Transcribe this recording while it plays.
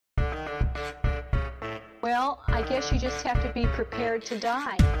Well, I guess you just have to be prepared to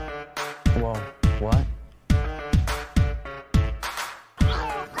die. Whoa, what?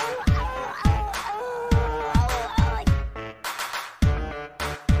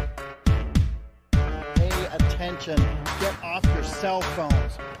 Pay attention. Get off your cell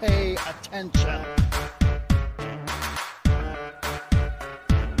phones. Pay attention.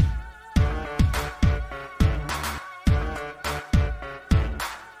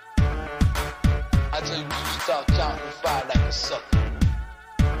 I tell you, you should start counting to 5 like a sucker.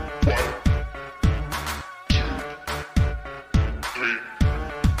 1, 2, 3,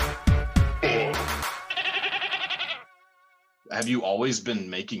 4. Have you always been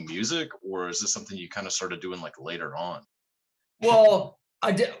making music, or is this something you kind of started doing like later on? Well,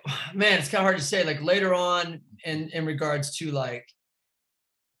 I did, man, it's kind of hard to say, like later on in regards to like,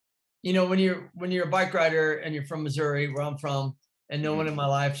 you know, when you're a bike rider and you're from Missouri, where I'm from, and no one in my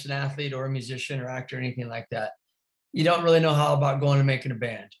life's an athlete or a musician or actor or anything like that, you don't really know how about going and making a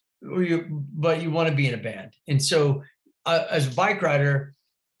band, but you want to be in a band. And so as a bike rider,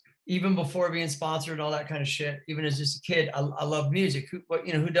 even before being sponsored and all that kind of shit, even as just a kid, I love music. Who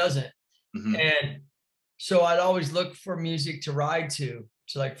doesn't? Mm-hmm. And so I'd always look for music to ride to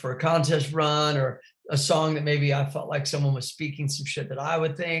like for a contest run or a song that maybe I felt like someone was speaking some shit that I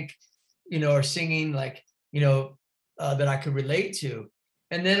would think, or singing like, that I could relate to.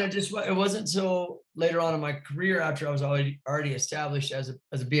 And then it wasn't until later on in my career, after I was already established as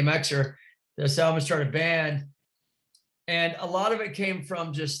a BMXer, that I said I'm gonna start a band. And a lot of it came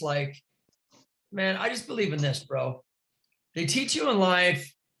from just like, man, I just believe in this, bro. They teach you in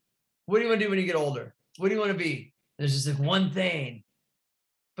life, what do you want to do when you get older? What do you want to be? There's just like one thing.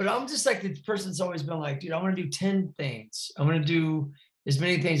 But I'm just like the person that's always been like, dude, I want to do 10 things. I want to do as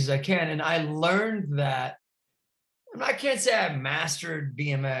many things as I can. And I learned that, I can't say I mastered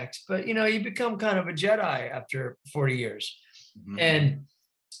BMX, but you become kind of a Jedi after 40 years. Mm-hmm. And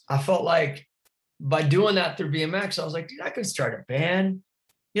I felt like by doing that through BMX, I was like, dude, I can start a band.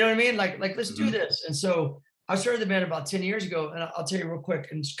 You know what I mean? Like let's do this. And so I started the band about 10 years ago, and I'll tell you real quick,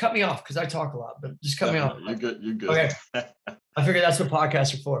 and just cut me off because I talk a lot, but just cut me off. You're good. Okay. I figured that's what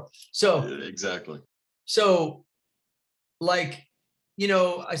podcasts are for. So yeah, exactly. So like,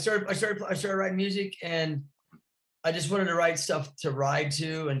 I started writing music, and I just wanted to write stuff to ride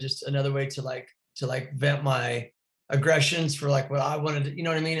to, and just another way to vent my aggressions for like what I wanted to, you know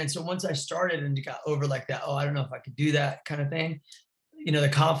what I mean? And so once I started and got over like that, I don't know if I could do that kind of thing, the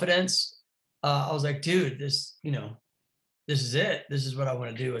confidence, I was like, dude, this is it. This is what I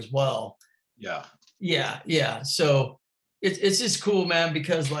want to do as well. Yeah. So it's just cool, man,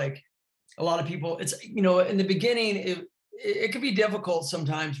 because like a lot of people, it's, in the beginning, it can be difficult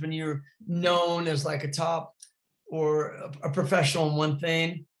sometimes when you're known as like a top or a professional in one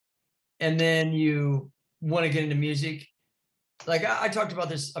thing, and then you want to get into music. Like I've talked about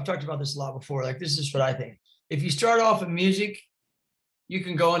this a lot before. Like, this is what I think. If you start off in music, you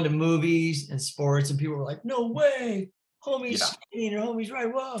can go into movies and sports, and people are like, no way, homie's skating or homie's right.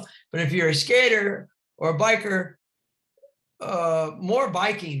 Whoa. But if you're a skater or a biker, more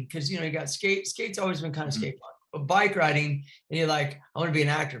biking, because you got skate's always been kind of skate park. But bike riding, and you're like, I want to be an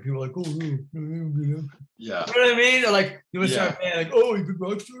actor. People are like, oh, yeah. You know what I mean? They're like, you want to start a band, like, oh, you could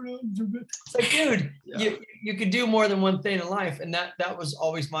rock star. It's like, dude, you could do more than one thing in life. And that was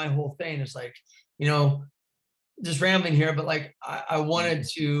always my whole thing. It's like, just rambling here, but like I wanted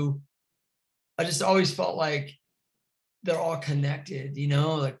to, I just always felt like they're all connected,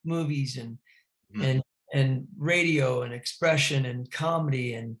 like movies and radio and expression and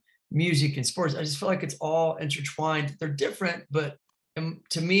comedy and music and sports. I just feel like it's all intertwined. They're different, but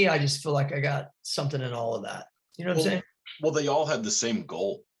to me, I just feel like I got something in all of that. You know what I'm saying? Well, they all had the same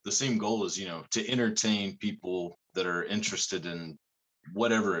goal. The same goal is, to entertain people that are interested in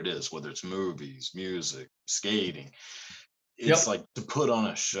whatever it is, whether it's movies, music, skating. It's like to put on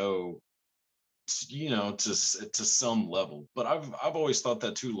a show, to some level. But I've always thought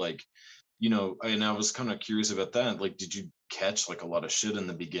that too, like, and I was kind of curious about that. Like, did you catch like a lot of shit in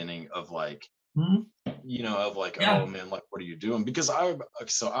the beginning of like, oh man, like, what are you doing? Because I've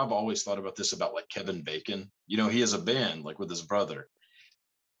always thought about this about like Kevin Bacon. He has a band like with his brother.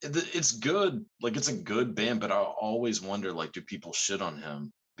 It's good, like it's a good band, but I always wonder, like, do people shit on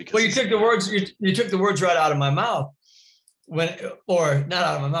him? Because you took the words right out of my mouth, or not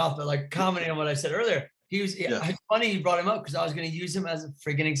out of my mouth, but like commenting on what I said earlier. It's funny you brought him up, because I was going to use him as a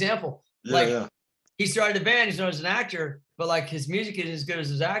freaking example. He started a band, he's known as an actor, but like his music isn't as good as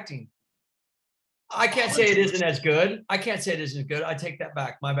his acting. I can't say it isn't as good. I take that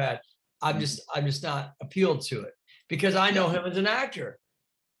back. My bad. I'm just not appealed to it, because I know him as an actor.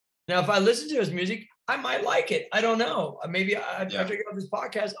 Now, if I listen to his music, I might like it. I don't know. Maybe after I get off this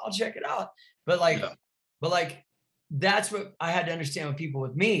podcast, I'll check it out. But like, that's what I had to understand with people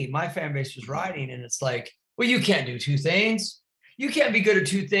with me. My fan base was writing, and it's like, well, you can't do two things. You can't be good at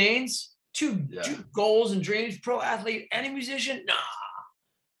two things, two goals and dreams, pro athlete and a musician. Nah.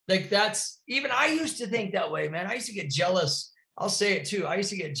 Like that's even I used to think that way, man. I used to get jealous. I'll say it too. I used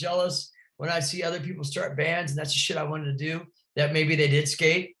to get jealous when I see other people start bands, and that's the shit I wanted to do, that maybe they did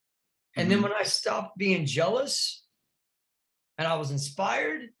skate. And then when I stopped being jealous and I was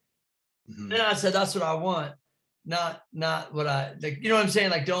inspired, then I said, that's what I want. Not what I like, you know what I'm saying?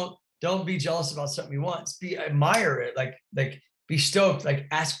 Like, don't be jealous about something you want. Admire it. Like be stoked, like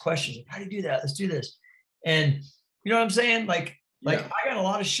ask questions. Like, how do you do that? Let's do this. And you know what I'm saying? Like I got a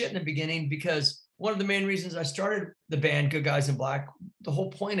lot of shit in the beginning, because one of the main reasons I started the band Good Guys in Black, the whole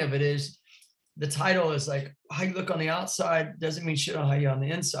point of it is the title is like, how you look on the outside doesn't mean shit on how you're on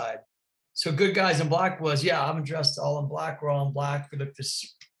the inside. So Good Guys in Black was, I'm dressed all in black. We're all in black. We look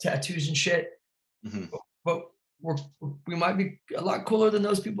this tattoos and shit. But we might be a lot cooler than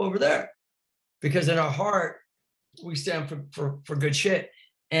those people over there, because in our heart, we stand for good shit.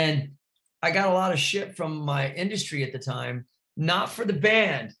 And I got a lot of shit from my industry at the time, not for the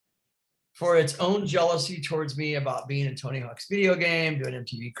band, for its own jealousy towards me about being in Tony Hawk's video game, doing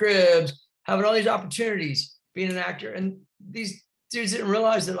MTV Cribs, having all these opportunities, being an actor. And these dudes didn't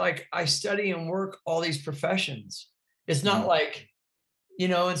realize that like I study and work all these professions. It's not like, you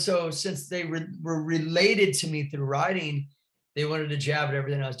know, and so since they were related to me through writing, they wanted to jab at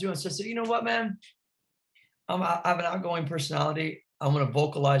everything I was doing. So I said, you know what, man, I have an outgoing personality. I'm going to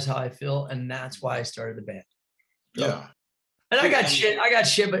vocalize how I feel. And that's why I started the band. Yeah. And I got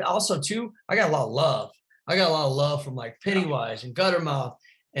shit, but also too, I got a lot of love. I got a lot of love from like Pennywise and Guttermouth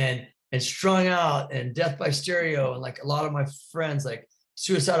and Strung Out and Death by Stereo. And like a lot of my friends, like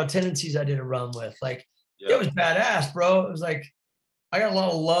Suicidal Tendencies, I did a run with. Like, it was badass, bro. It was like, I got a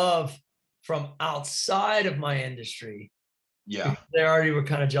lot of love from outside of my industry. Yeah. They already were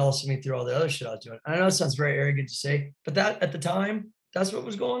kind of jealous of me through all the other shit I was doing. I know it sounds very arrogant to say, but that at the time, that's what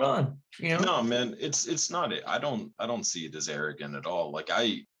was going on. You know? No, man, it's not it. I don't see it as arrogant at all. Like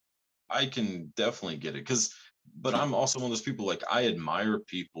I can definitely get it, but I'm also one of those people, like I admire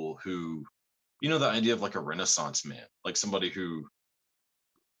people who, you know, the idea of like a Renaissance man, like somebody who,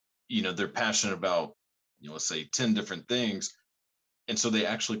 you know, they're passionate about, you know, let's say 10 different things. And so they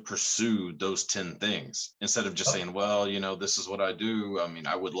actually pursue those 10 things instead of just saying, well, you know, this is what I do. I mean,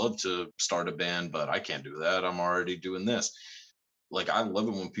 I would love to start a band, but I can't do that. I'm already doing this. Like, I love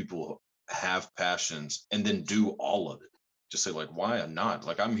it when people have passions and then do all of it. Just say, like, why not?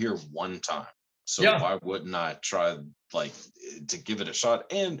 Like, I'm here one time. So why wouldn't I try, like, to give it a shot?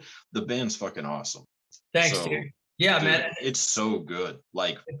 And the band's fucking awesome. Thanks, dude. Yeah, dude, man. It's so good.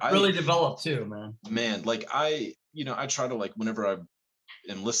 Like, it's really developed too, man. Man, like, I try to, like, whenever I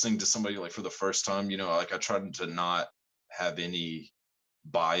am listening to somebody, like, for the first time, you know, like, I try to not have any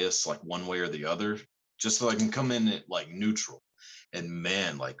bias, like, one way or the other, just so I can come in at, like, neutral. And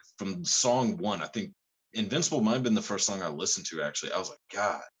man, like, from song one, I think Invincible might have been the first song I listened to, actually. I was like,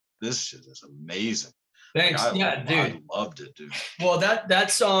 God, this shit is amazing. Thanks. Like, dude. I loved it, dude. Well, that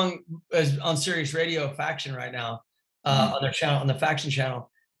song is on Sirius Radio Faction right now, on their channel, on the Faction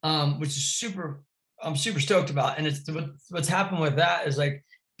channel, which is I'm super stoked about. And it's what's happened with that is, like,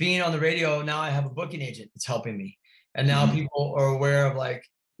 being on the radio, now I have a booking agent that's helping me. And now people are aware of, like,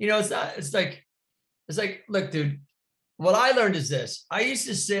 you know, it's like, look, dude, what I learned is this. I used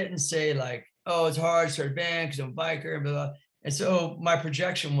to sit and say, like, oh, it's hard to start a band because I'm a biker and blah, blah. And so my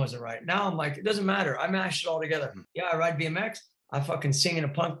projection wasn't right. Now I'm like, it doesn't matter. I mashed it all together. Yeah, I ride BMX. I fucking sing in a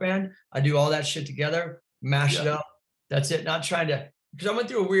punk band. I do all that shit together, mash it up. That's it. Not trying to, because I went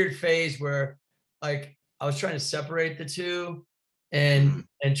through a weird phase where, like, I was trying to separate the two and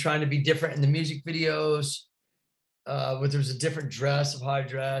trying to be different in the music videos. Where there was a different dress of how I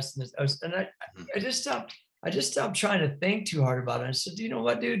dressed. And I just stopped trying to think too hard about it. I said, you know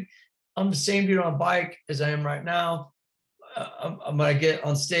what, dude? I'm the same dude on a bike as I am right now. I'm gonna get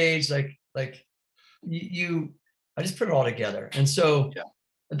on stage, like I just put it all together. And so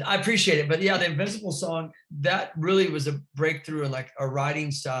I appreciate it. But yeah, the Invincible song, that really was a breakthrough, and like our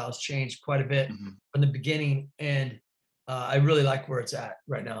writing style has changed quite a bit from the beginning. And I really like where it's at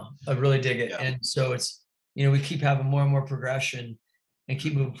right now. I really dig it. And so it's, you know, we keep having more and more progression and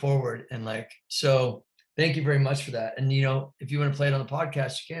keep moving forward. And like, so thank you very much for that. And, you know, if you want to play it on the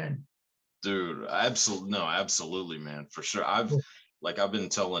podcast, you can. Dude, absolutely, man, for sure. I've been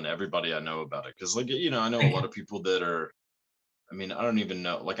telling everybody I know about it, because, like, you know, I know a lot of people that are, I mean, I don't even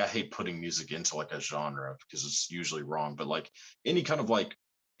know, like, I hate putting music into like a genre because it's usually wrong, but like any kind of like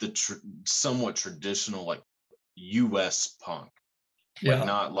somewhat traditional like US punk. Like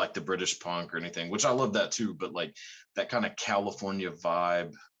not like the British punk or anything, which I love that too, but like that kind of California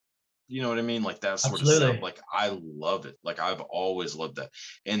vibe, you know what I mean? Like that sort of stuff. Like I love it. Like I've always loved that.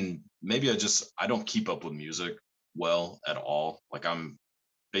 And maybe I don't keep up with music well at all. Like I'm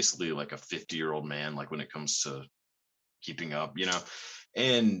basically like a 50-year-old man, like when it comes to keeping up, you know?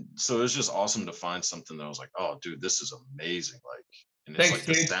 And so it was just awesome to find something that I was like, oh dude, this is amazing. Like, and it's like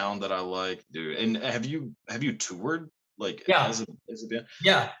the sound that I like, dude. And have you toured? Like as a band?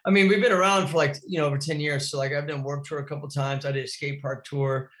 Yeah. I mean, we've been around for like, over 10 years. So like I've done Warped Tour a couple of times. I did a skate park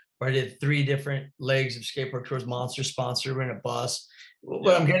tour where I did 3 different legs of skate park tours, Monster sponsor, we're in a bus.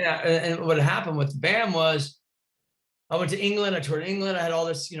 What I'm getting at, and what happened with the band was I went to England, I toured England, I had all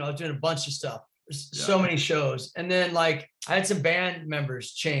this, I was doing a bunch of stuff. So many shows. And then like I had some band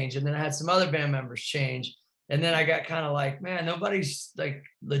members change, and then I had some other band members change. And then I got kind of like, man, nobody's like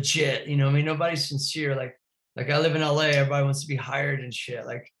legit, nobody's sincere. Like I live in LA, everybody wants to be hired and shit.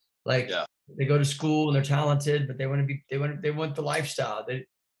 Like they go to school and they're talented, but they want the lifestyle.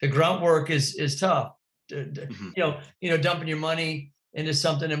 The grunt work is tough. Dumping your money into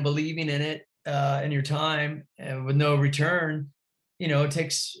something and believing in it and your time and with no return, it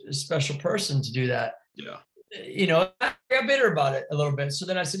takes a special person to do that. Yeah. I got bitter about it a little bit. So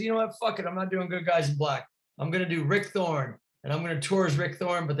then I said, you know what, fuck it. I'm not doing Good Guys in Black. I'm going to do Rick Thorne. And I'm going to tour as Rick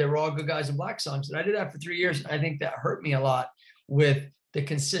Thorne, but they were all Good Guys in Black songs. And I did that for 3 years. I think that hurt me a lot with the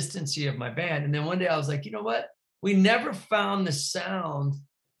consistency of my band. And then one day I was like, you know what? We never found the sound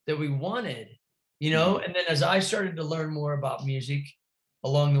that we wanted, And then as I started to learn more about music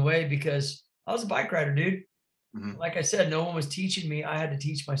along the way, because I was a bike rider, dude. Mm-hmm. Like I said, no one was teaching me. I had to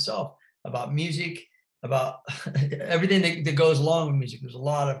teach myself about music, about everything that goes along with music. There's a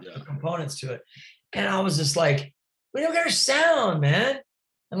lot of components to it. And I was just like, we don't got our sound, man.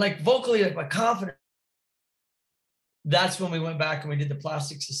 And like vocally, like my confidence. That's when we went back and we did the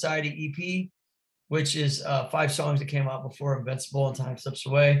Plastic Society EP, which is 5 songs that came out before Invincible and Time Slips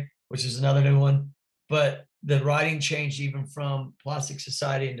Away, which is another new one. But the writing changed even from Plastic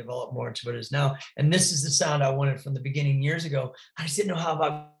Society and developed more into what it is now. And this is the sound I wanted from the beginning years ago. I just didn't know how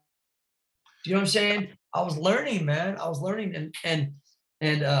about. Do you know what I'm saying? I was learning, man. I was learning, and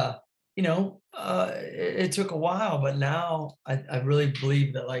it took a while, but now I really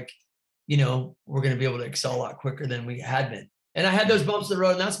believe that we're going to be able to excel a lot quicker than we had been. And I had those bumps in the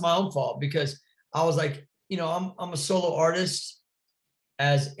road, and that's my own fault because I was like, I'm a solo artist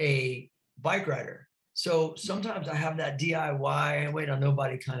as a bike rider. So sometimes I have that DIY, wait on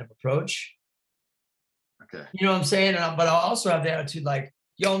nobody kind of approach. Okay. You know what I'm saying? But I also have the attitude like,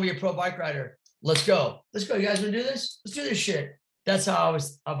 yo, I want to be a pro bike rider. Let's go. You guys want to do this? Let's do this shit. That's how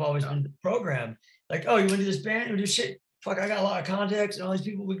I've always been programmed. Like, oh, you want to do this band? You want to do shit? Fuck, I got a lot of contacts and all these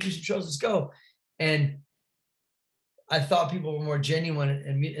people. We can do some shows. Let's go. And I thought people were more genuine,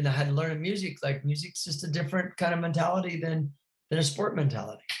 and I had to learn music. Like, music's just a different kind of mentality than a sport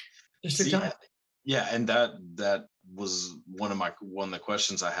mentality. Just took time. Yeah, and that was one of the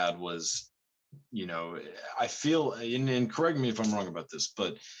questions I had was, I feel, and correct me if I'm wrong about this,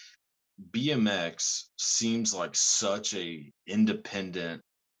 but BMX seems like such a independent,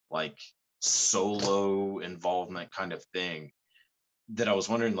 like solo involvement kind of thing that I was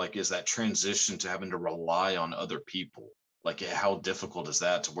wondering, like, is that transition to having to rely on other people? Like, how difficult is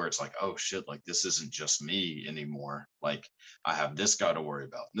that to where it's like, oh shit, like this isn't just me anymore. Like I have this guy to worry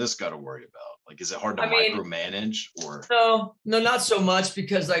about, this guy to worry about. Like, is it hard to micromanage or? No, not so much,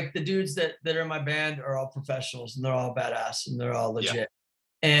 because like the dudes that are in my band are all professionals and they're all badass and they're all legit.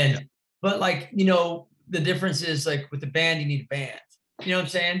 But like, the difference is like with the band, you need a band, you know what I'm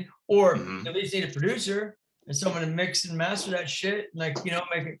saying? Or at least need a producer and someone to mix and master that shit and like,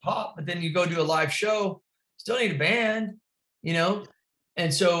 make it pop. But then you go do a live show, still need a band,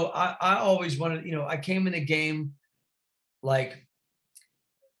 And so I always wanted, I came in the game, like,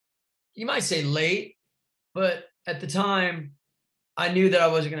 you might say late, but at the time I knew that I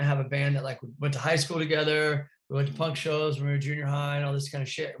wasn't going to have a band that like we went to high school together. We went to punk shows when we were junior high and all this kind of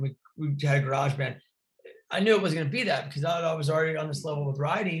shit. And we had a garage band. I knew it wasn't going to be that because I was already on this level with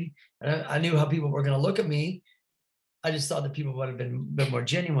writing, and I knew how people were going to look at me. I just thought that people would have been a bit more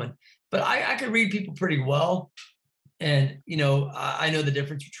genuine. But I could read people pretty well. And, I know the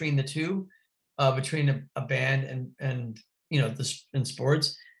difference between the two, between a band and in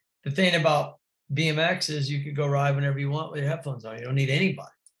sports. The thing about BMX is you could go ride whenever you want with your headphones on. You don't need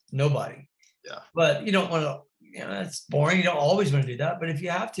nobody. Yeah. But you don't want to, that's boring. You don't always want to do that. But if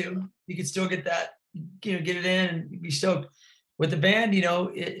you have to, you can still get that, get it in and be stoked. With the band,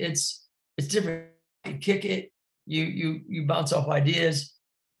 it's different. You kick it, you bounce off ideas.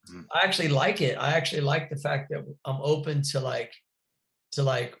 I actually like it. I actually like the fact that I'm open to like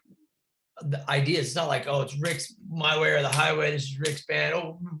the ideas. It's not like, oh, it's Rick's My Way or the Highway. This is Rick's band.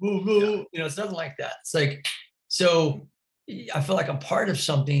 Oh, you know, it's nothing like that. It's like, so I feel like I'm part of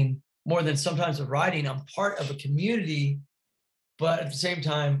something more than sometimes of writing. I'm part of a community, but at the same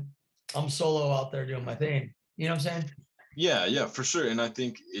time, I'm solo out there doing my thing. You know what I'm saying? Yeah, for sure. And I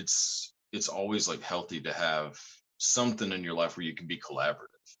think it's always like healthy to have something in your life where you can be collaborative.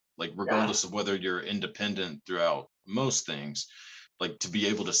 Like regardless of whether you're independent throughout most things, like to be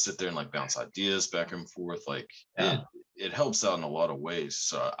able to sit there and like bounce ideas back and forth, like it helps out in a lot of ways.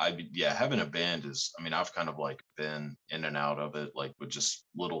 So having a band is, I mean, I've kind of like been in and out of it, like with just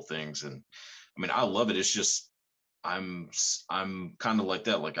little things. And I mean, I love it. It's just, I'm kind of like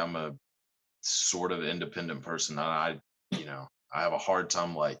that. Like I'm a sort of independent person. I have a hard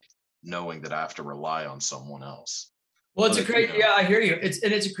time like knowing that I have to rely on someone else. Well, it's a crazy, yeah, I hear you. It's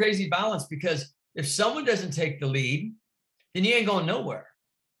a crazy balance, because if someone doesn't take the lead, then you ain't going nowhere.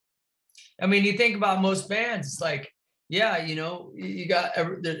 I mean, you think about most bands, it's like, yeah, you know, you got,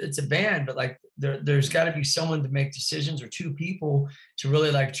 it's a band, but like there's got to be someone to make decisions, or two people to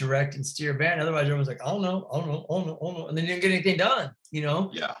really like direct and steer a band. Otherwise, everyone's like, I don't know, and then you don't get anything done, you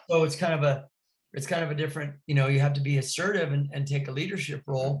know? Yeah. So it's kind of a different, you know, you have to be assertive and take a leadership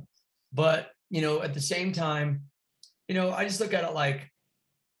role. But, you know, at the same time, you know, I just look at it like,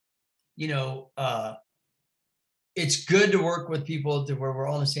 you know, it's good to work with people to where we're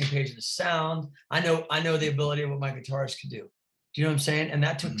all on the same page of the sound. I know the ability of what my guitarist could do. Do you know what I'm saying? And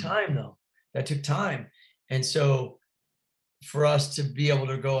that took time though. That took time. And so for us to be able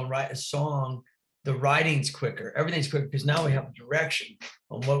to go and write a song, the writing's quicker. Everything's quicker because now we have a direction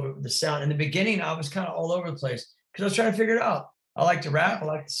on what the sound. In the beginning, I was kind of all over the place because I was trying to figure it out. I like to rap. I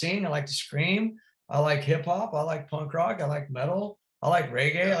like to sing. I like to scream. I like hip hop. I like punk rock. I like metal. I like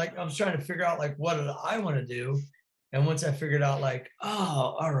reggae. I was trying to figure out like, what did I want to do? And once I figured out like,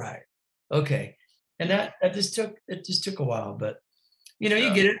 oh, all right. Okay. And that just took a while, but you know,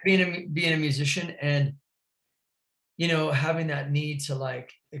 you get it being a musician and, you know, having that need to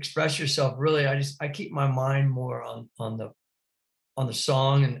like express yourself. Really, I keep my mind more on the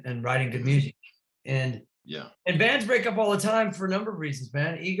song and writing good music. And bands break up all the time for a number of reasons,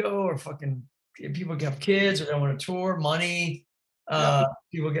 man. Ego, or fucking people have kids, or they don't want to tour, money.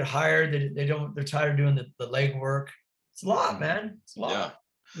 People get hired. They're tired of doing the leg work. It's a lot, man. It's a lot.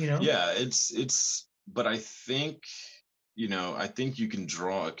 Yeah. You know? Yeah, it's but I think, you know, I think you can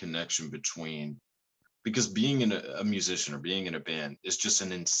draw a connection between, because being a musician or being in a band is just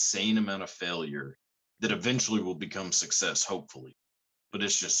an insane amount of failure that eventually will become success, hopefully. But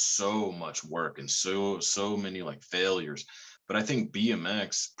it's just so much work and so many like failures. But I think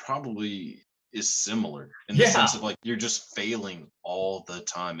BMX probably is similar in the sense of like you're just failing all the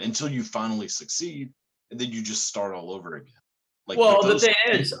time until you finally succeed, and then you just start all over again. Like, well, the thing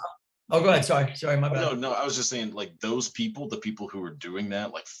is, oh, go ahead. Sorry, my bad. No, I was just saying, like those people, the people who are doing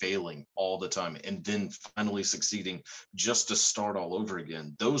that, like failing all the time and then finally succeeding just to start all over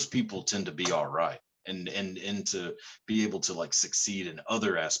again, those people tend to be all right and to be able to like succeed in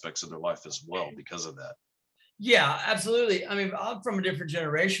other aspects of their life as well because of that. Yeah, absolutely. I mean, I'm from a different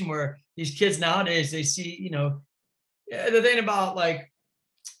generation where these kids nowadays, they see, you know, the thing about like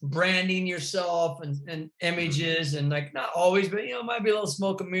branding yourself and images, and like not always, but you know, might be a little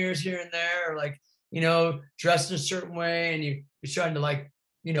smoke and mirrors here and there, or like, you know, dressed in a certain way, and you're trying to like,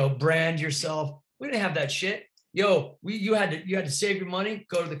 you know, brand yourself. We didn't have that shit. Yo, you had to save your money,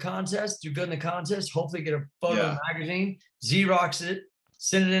 go to the contest, do good in the contest, hopefully get a photo in the magazine, Xerox it,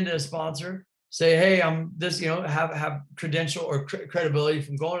 send it into a sponsor, say, hey, I'm this, you know, have credential or credibility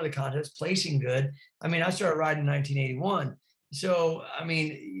from going to the contest, placing good. I mean, I started riding in 1981. So, I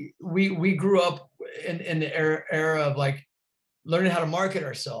mean, we grew up in the era of like learning how to market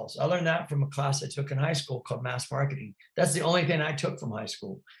ourselves. I learned that from a class I took in high school called mass marketing. That's the only thing I took from high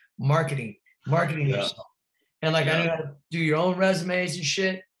school, marketing yourself. And like, I knew how to do your own resumes and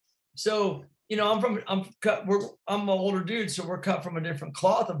shit. So, you know, I'm an older dude. So we're cut from a different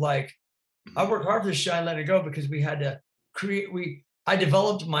cloth of like, I worked hard for this shit, I let it go because we had to I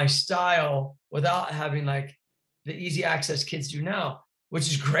developed my style without having like the easy access kids do now, which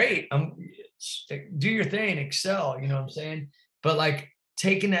is great. Do your thing, excel, you know what I'm saying? But like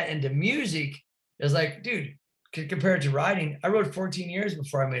taking that into music is like, dude, compared to writing, I wrote 14 years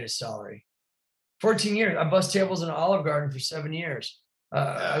before I made a salary. 14 years. I bust tables in an Olive Garden for 7 years.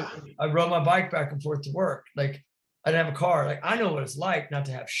 I rode my bike back and forth to work. Like I didn't have a car. Like I know what it's like not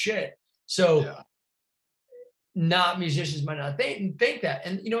to have shit. So not musicians might not think that.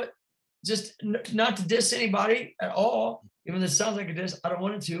 And you know what? Just not to diss anybody at all, even though it sounds like it is, I don't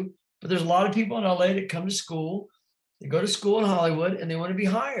want it to. But there's a lot of people in LA that come to school, they go to school in Hollywood and they want to be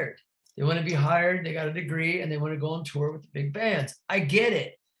hired. They want to be hired, they got a degree, and they want to go on tour with the big bands. I get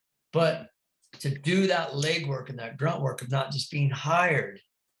it. But to do that legwork and that grunt work of not just being hired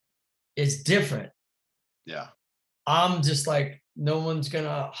is different. Yeah. I'm just like, no one's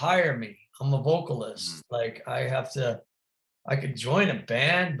gonna hire me. I'm a vocalist. Like I could join a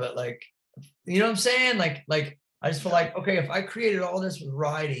band, but like, you know what I'm saying? Like I just feel like, okay, if I created all this with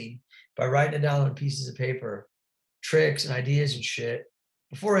writing, by writing it down on pieces of paper, tricks and ideas and shit,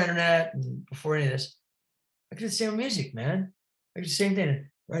 before internet and before any of this, I could do the same music, man. I could do the same thing.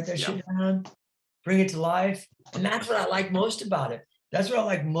 Write that shit down, bring it to life. And that's what I like most about it. That's what I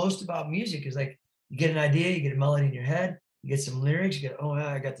like most about music is like, you get an idea, you get a melody in your head, you get some lyrics, you get, oh,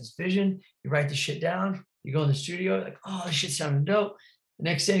 I got this vision. You write this shit down. You go in the studio, like, oh, this shit sounded dope. The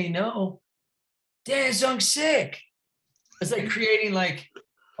next thing you know, damn, this song's sick. It's like creating like,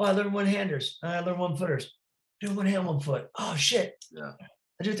 oh, I learned one-handers. I learned one-footers. I do one hand, 1 foot. Oh, shit. Yeah.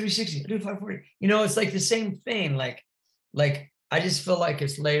 I do 360. I do 540. You know, it's like the same thing. Like I just feel like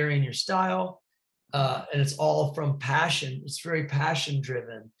it's layering your style. And it's all from passion. It's very passion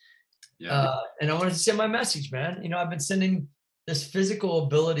driven. Yeah. And I wanted to send my message, man. You know, I've been sending this physical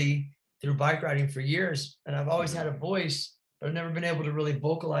ability through bike riding for years, and I've always had a voice, but I've never been able to really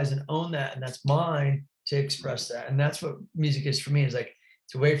vocalize and own that. And that's mine to express that. And that's what music is for me, is like,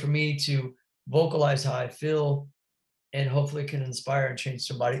 it's a way for me to vocalize how I feel and hopefully can inspire and change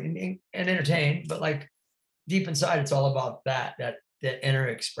somebody and entertain. But like deep inside, it's all about that inner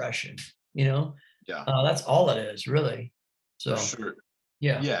expression, you know? Yeah. That's all it is, really. So for sure.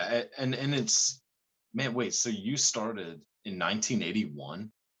 Yeah. Yeah. And it's, man, wait, so you started in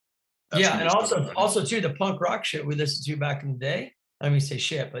 1981? Yeah. And also too, the punk rock shit we listened to back in the day. I mean, say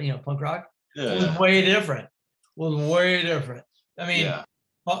shit, but you know, punk rock was way different. I mean,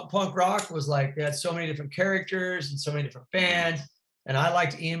 punk rock was like, they had so many different characters and so many different bands. And I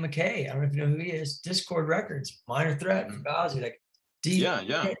liked Ian MacKaye. I don't know if you know who he is. Discord Records, Minor Threat, Fugazi, like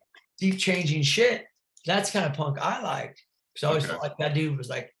deep changing shit. That's kind of punk I liked. So I always felt like that dude was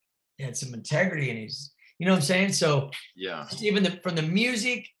like, he had some integrity and he's, you know what I'm saying? So yeah, even from the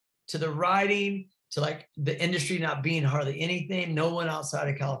music to the writing to like the industry not being hardly anything, no one outside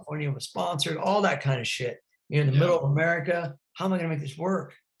of California was sponsored, all that kind of shit. You're in the middle of America. How am I going to make this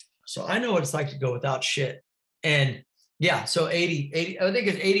work? So I know what it's like to go without shit. And yeah, so 80, I think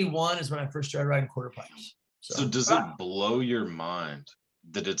it's 81 is when I first started riding quarter pipes. So does it blow your mind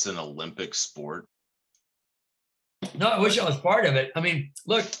that it's an Olympic sport? No, I wish I was part of it. I mean,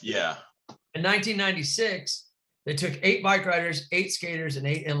 look. Yeah. In 1996, they took 8 bike riders, 8 skaters, and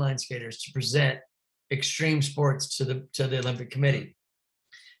 8 inline skaters to present extreme sports to the Olympic Committee.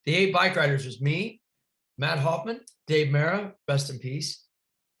 The 8 bike riders was me, Matt Hoffman, Dave Mara, rest in peace,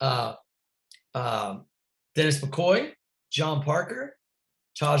 Dennis McCoy, John Parker,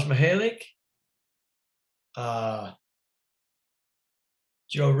 Taj Mihalik,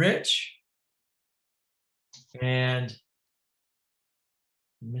 Joe Rich, and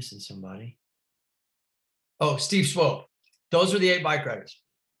I'm missing somebody. Oh, Steve Swope. Those were the 8 bike riders.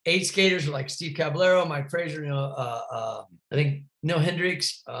 8 skaters were like Steve Caballero, Mike Fraser, I think Neil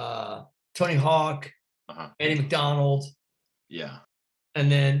Hendricks, Tony Hawk, Andy McDonald. Yeah. And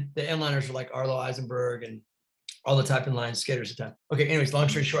then the inliners were like Arlo Eisenberg and all the type inline skaters at the time. Okay, anyways, long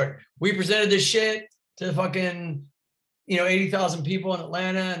story short, we presented this shit to the fucking, 80,000 people in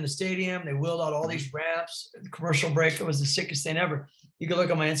Atlanta in the stadium. They wheeled out all these ramps. The commercial break, it was the sickest thing ever. You can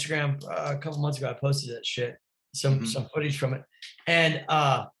look on my Instagram a couple months ago. I posted that shit, some footage from it. And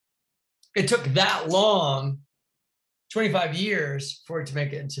it took that long, 25 years for it to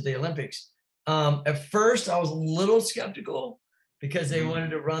make it into the Olympics. At first, I was a little skeptical because they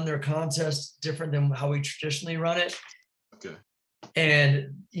wanted to run their contest different than how we traditionally run it. Okay.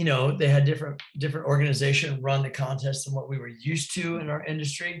 And, they had different organization run the contest than what we were used to in our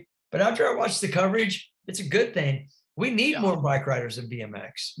industry. But after I watched the coverage, it's a good thing. We need more bike riders in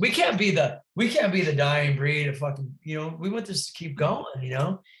BMX. We can't be the dying breed of fucking, we want this to keep going,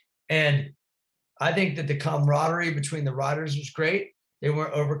 And I think that the camaraderie between the riders was great. They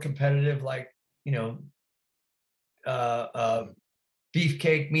weren't over competitive like,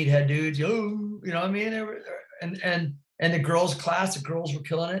 beefcake meathead dudes. You know what I mean? They were, and the girls class, the girls were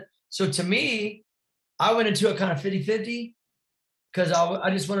killing it. So to me, I went into it kind of 50-50 because I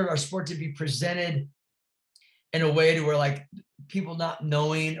just wanted our sport to be presented in a way to where like people not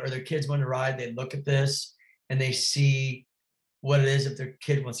knowing or their kids want to ride, they look at this and they see what it is if their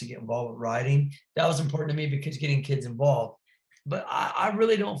kid wants to get involved with riding. That was important to me because getting kids involved. But I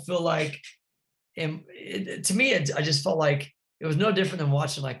really don't feel like to me, I just felt like it was no different than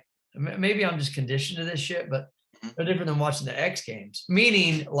watching, like, maybe I'm just conditioned to this shit, but no different than watching the X Games.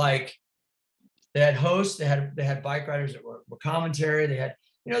 Meaning, like, they had hosts, they had bike riders that were commentary. They had,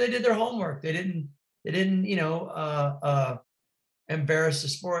 they did their homework. They didn't, embarrass the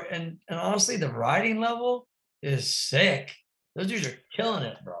sport. And honestly, the riding level is sick. Those dudes are killing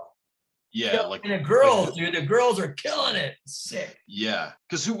it, bro. Yeah, like, and the girls, dude, the girls are killing it. Sick. Yeah,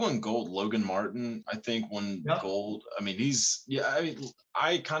 because who won gold? Logan Martin, I think, won gold. I mean,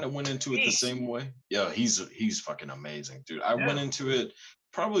 I kind of went into it the same way. Yeah, he's fucking amazing, dude. I went into it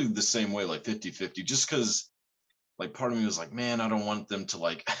probably the same way, like 50-50, just because, like, part of me was like, man, I don't want them to,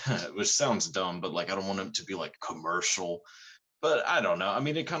 like, which sounds dumb, but, like, I don't want them to be, like, commercial. But I don't know. I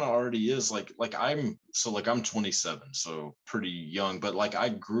mean, it kind of already is. Like I'm 27, so pretty young. But, like, I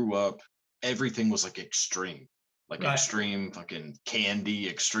grew up, everything was, like, extreme. Like, extreme fucking candy,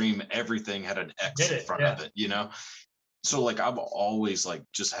 extreme everything had an X in front of it, So, like, I've always, like,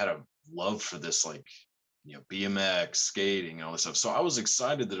 just had a love for this, like, BMX, skating, and all this stuff. So I was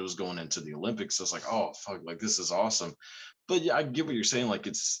excited that it was going into the Olympics. I was like, oh, fuck, like, this is awesome. But yeah, I get what you're saying. Like,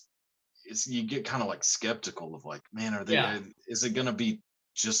 it's you get kind of, like, skeptical of, like, man, is it going to be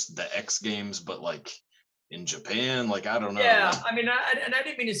just the X Games, but, like, in Japan? Like, I don't know. Yeah, I mean, I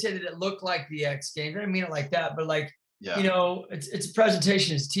didn't mean to say that it looked like the X Games. I didn't mean it like that, but, like, it's a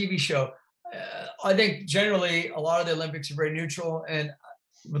presentation, it's a TV show. I think generally a lot of the Olympics are very neutral, and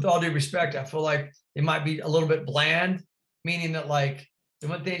with all due respect, I feel like they might be a little bit bland, meaning that, like, they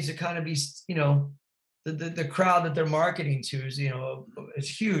want things to kind of be, the crowd that they're marketing to is,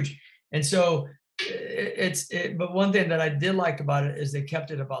 is huge. And so but one thing that I did like about it is they kept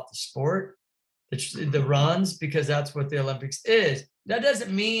it about the sport, the runs, because that's what the Olympics is. That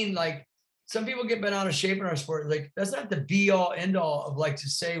doesn't mean, like, some people get bent out of shape in our sport. Like, that's not the be all end all of, like, to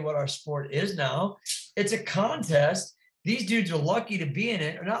say what our sport is now. It's a contest. These dudes are lucky to be in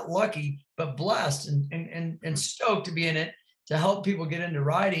it, or not lucky, but blessed and stoked to be in it, to help people get into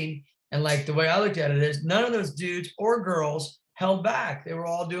riding. And, like, the way I looked at it is, none of those dudes or girls held back. They were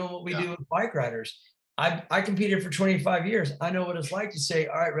all doing what we do with bike riders. I competed for 25 years. I know what it's like to say,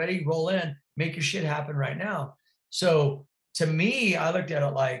 all right, ready, roll in, make your shit happen right now. So to me, I looked at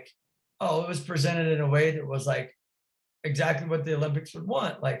it like, oh, it was presented in a way that was, like, exactly what the Olympics would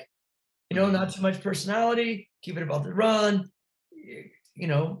want. Like, not too much personality, keep it about the run,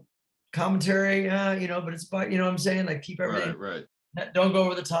 commentary, but it's about, what I'm saying? Like, keep everything, right. Don't go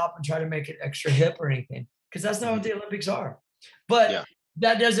over the top and try to make it extra hip or anything, because that's not what the Olympics are. But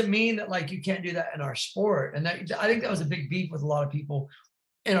that doesn't mean that, like, you can't do that in our sport. And that, I think that was a big beef with a lot of people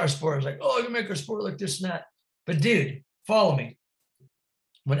in our sport. It's like, oh, you can make our sport like this and that. But, dude, follow me.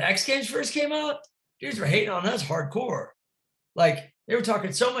 When X Games first came out, dudes were hating on us hardcore. Like, they were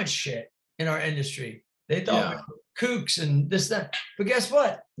talking so much shit in our industry. They thought we were kooks and this, that. But guess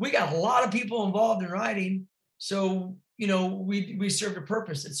what? We got a lot of people involved in riding. So, we served a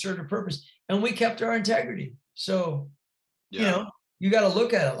purpose. It served a purpose. And we kept our integrity. So, you got to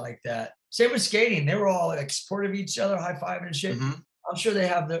look at it like that. Same with skating. They were all, like, supportive of each other, high-fiving and shit. I'm sure they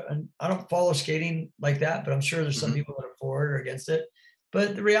have I don't follow skating like that, but I'm sure there's some people that are for it or against it.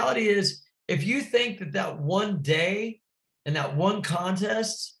 But the reality is, if you think that one day and that one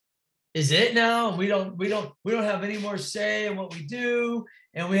contest is it now, and we don't have any more say in what we do,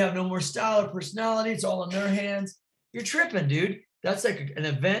 and we have no more style or personality, it's all in their hands, you're tripping, dude. That's like an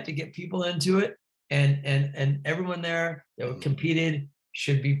event to get people into it, and everyone there that competed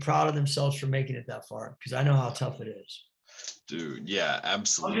should be proud of themselves for making it that far, because I know how tough it is. Dude, yeah,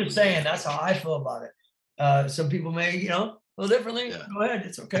 absolutely. I'm just saying, that's how I feel about it. Some people may, feel differently. Go ahead,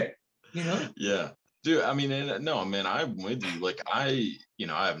 it's okay. Yeah, dude. I mean, no, man, I'm with you. Like, I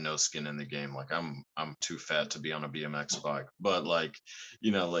have no skin in the game. Like, I'm too fat to be on a BMX bike. But, like,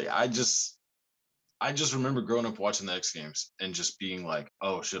 like, I just remember growing up watching the X Games and just being like,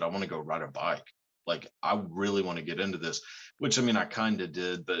 oh shit, I want to go ride a bike. Like, I really want to get into this. Which, I mean, I kind of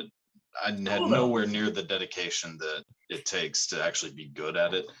did, but I had nowhere near the dedication that it takes to actually be good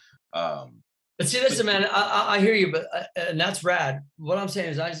at it. But see, listen, man, I hear you, but and that's rad. What I'm saying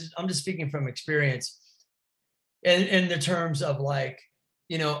is, I'm just speaking from experience, in the terms of, like,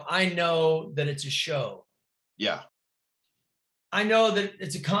 I know that it's a show. Yeah. I know that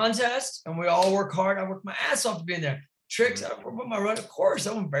it's a contest, and we all work hard. I work my ass off to be in there. Tricks, I put my run. Of course,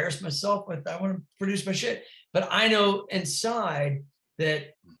 I won't embarrass myself, but I want to produce my shit. But I know inside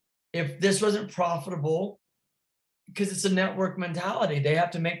that if this wasn't profitable, because it's a network mentality, they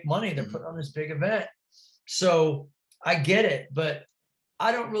have to make money. They're putting on this big event. So I get it, but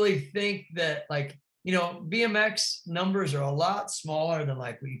I don't really think that, like, BMX numbers are a lot smaller than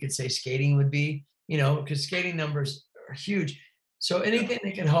like what you could say skating would be, because skating numbers are huge. So anything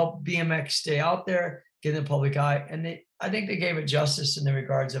that can help BMX stay out there, get in the public eye, and I think they gave it justice in the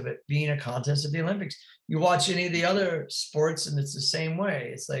regards of it being a contest of the Olympics. You watch any of the other sports, and it's the same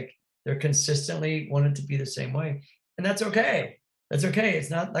way. It's like they're consistently wanted to be the same way, and that's okay. That's okay. It's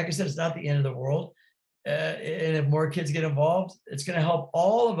not, like I said, it's not the end of the world. And if more kids get involved, it's going to help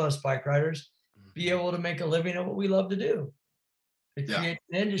all of us bike riders be able to make a living at what we love to do. It creates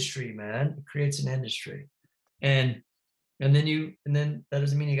an industry, man. It creates an industry. And then that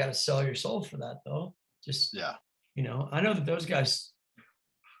doesn't mean you got to sell your soul for that, though. Just, I know that those guys,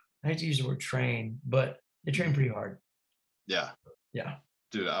 I hate to use the word train, but they train pretty hard. Yeah. Yeah.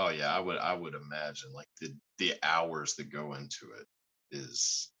 Dude, oh yeah, I would imagine like the hours that go into it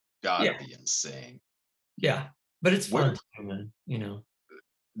is gotta be insane. Yeah. But it's fun, man,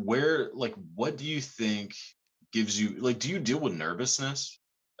 Where, like, what do you think gives you, like, do you deal with nervousness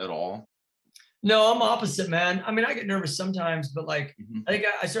at all? No, I'm opposite, man. I mean, I get nervous sometimes, but like, I think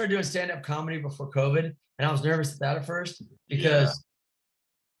I started doing stand-up comedy before COVID, and I was nervous at that at first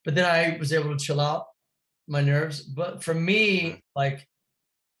but then I was able to chill out my nerves. But for me, like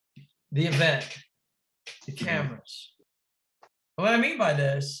the event, the cameras. And what I mean by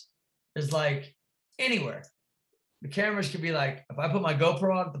this is like anywhere. The cameras could be like, if I put my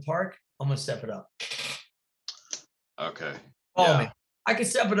GoPro out at the park, I'm gonna step it up. Okay. Follow me. I can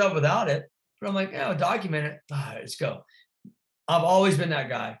step it up without it, but I'm like, document it. Let's go. I've always been that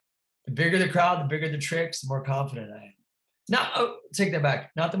guy. The bigger the crowd, the bigger the tricks, the more confident I am. Take that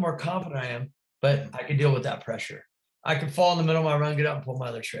back. Not the more confident I am, but I can deal with that pressure. I can fall in the middle of my run, get up and pull my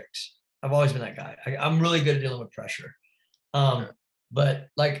other tricks. I've always been that guy. I'm really good at dealing with pressure. But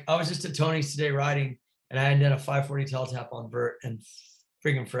like I was just at Tony's today riding, and I hadn't done a 540 tail tap on vert and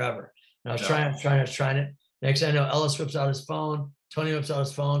freaking forever. And I was trying it. Next thing I know, Ellis whips out his phone. Tony whips out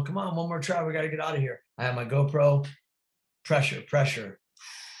his phone. Come on, one more try. We got to get out of here. I have my GoPro. Pressure.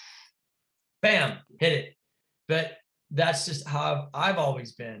 Bam, hit it. But that's just how I've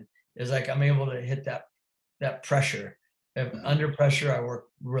always been. Is like I'm able to hit that pressure. If under pressure, I work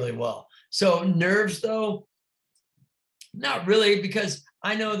really well. So nerves, though, not really, because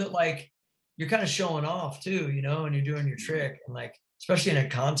I know that like you're kind of showing off too, and you're doing your trick, and like especially in a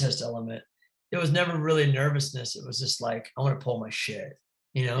contest element, it was never really nervousness. It was just like I want to pull my shit,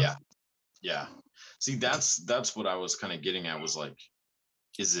 Yeah. See, that's what I was kind of getting at, was like,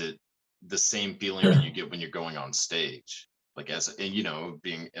 is it the same feeling that you get when you're going on stage, like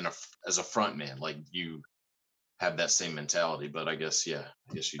being as a front man, like you have that same mentality? But I guess you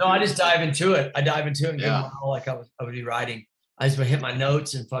do. I just dive into it. And give my all, like I would be writing. I just would hit my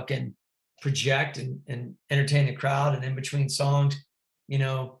notes and fucking project and entertain the crowd. And in between songs,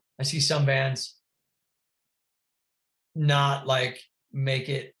 I see some bands not like make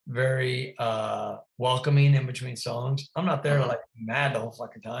it very welcoming in between songs. I'm not there to like be mad the whole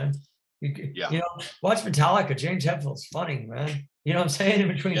fucking time. Watch Metallica. James Hetfield's funny, man. You know what I'm saying? In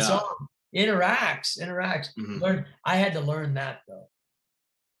between songs, interacts. I had to learn that, though.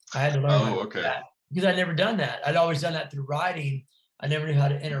 I had to learn that because I'd never done that. I'd always done that through writing. I never knew how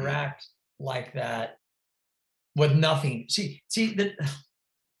to interact like that with nothing. See that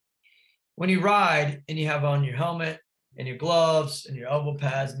when you ride and you have on your helmet and your gloves and your elbow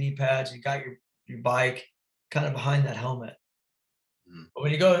pads, knee pads, you got your bike kind of behind that helmet. But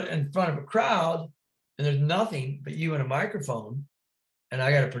when you go in front of a crowd and there's nothing but you and a microphone, and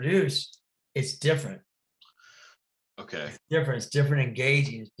I got to produce, it's different. Okay. It's different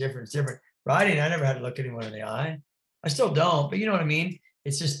engaging. It's different. Riding, I never had to look anyone in the eye. I still don't, but you know what I mean?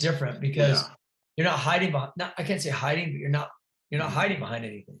 It's just different because you're not hiding behind, I can't say hiding, but you're not hiding behind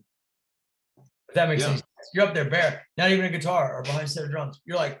anything. If that makes sense. You're up there bare, not even a guitar or behind a set of drums.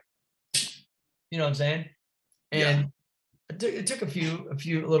 You're like, you know what I'm saying? And it took a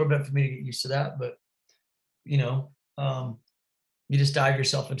little bit for me to get used to that, but you just dive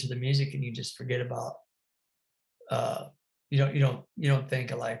yourself into the music and you just forget about you don't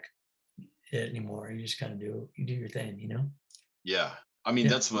think of like it anymore. You just kind of do your thing, Yeah. I mean,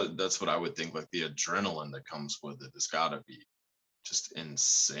 that's what I would think, like the adrenaline that comes with it has gotta be just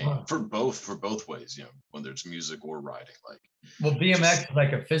insane for both ways, whether it's music or riding. Like, well, BMX is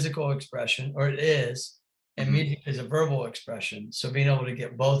like a physical expression, or it is, and music is a verbal expression. So being able to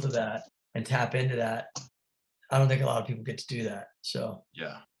get both of that and tap into that, I don't think a lot of people get to do that. So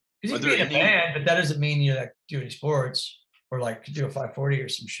yeah, you can be in a band, but that doesn't mean you like do any sports or like do a 540 or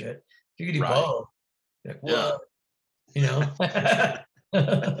some shit. You can do both. Like,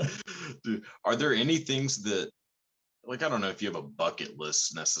 Dude, are there any things that like, I don't know if you have a bucket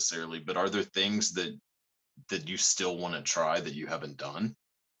list necessarily, but are there things that you still want to try that you haven't done?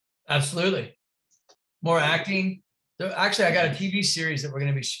 Absolutely. More acting. Actually, I got a TV series that we're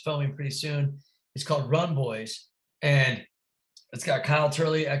going to be filming pretty soon. It's called Run Boys, and it's got Kyle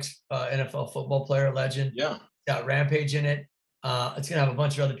Turley, ex NFL football player, legend. Yeah. It's got Rampage in it. It's going to have a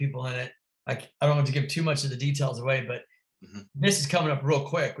bunch of other people in it. I don't want to give too much of the details away, but this is coming up real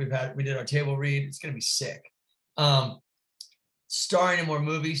quick. We did our table read. It's going to be sick. Starring in more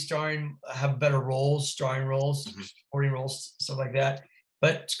movies, have better roles, starring roles, supporting roles, stuff like that.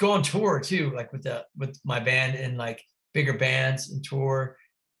 But it's go on tour too, like with my band and like bigger bands and tour.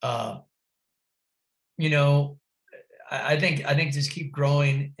 You know, I think just keep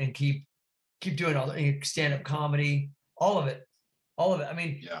growing and keep doing all the stand-up comedy, all of it. I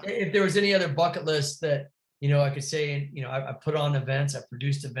mean, if there was any other bucket list that, you know, I could say, you know, I put on events, I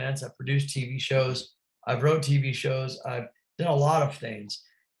produced TV shows, I've wrote TV shows, I've done a lot of things.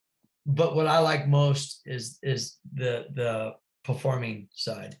 But what I like most is the performing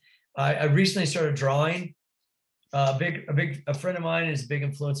side. I recently started drawing. A friend of mine is a big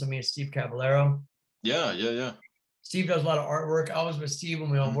influence on me is Steve Caballero. Yeah. Steve does a lot of artwork. I was with Steve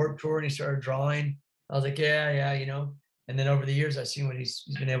when we were on work tour and he started drawing. I was like, yeah, you know. And then over the years, I've seen what he's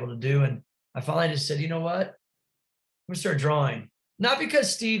been able to do. And I finally just said, you know what? I'm gonna start drawing. Not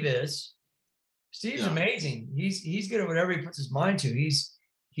because Steve's amazing. He's good at whatever he puts his mind to.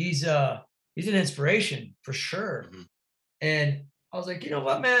 He's an inspiration for sure. And I was like, you know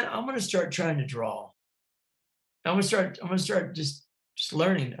what, man? I'm gonna start trying to draw. I'm gonna start just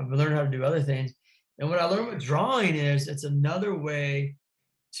learning. I've learned how to do other things. And what I learned with drawing is it's another way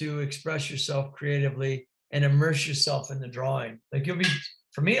to express yourself creatively and immerse yourself in the drawing. Like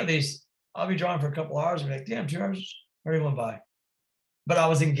for me at least, I'll be drawing for a couple hours and be like, damn, 2 hours already went by. But I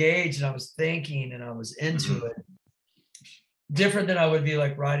was engaged and I was thinking and I was into it. Different than I would be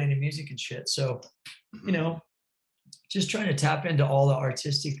like writing to music and shit. So, you know, just trying to tap into all the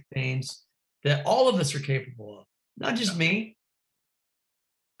artistic things that all of us are capable of. Not just me.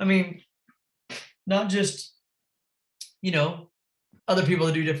 I mean, not just, you know, other people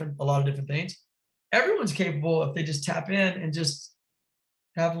that do a lot of different things. Everyone's capable if they just tap in and just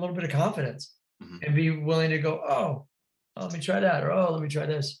have a little bit of confidence and be willing to go, oh, let me try that, or oh, let me try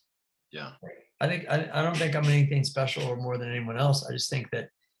this. Yeah. I don't think I'm anything special or more than anyone else. I just think that,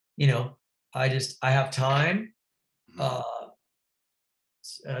 you know, I have time. I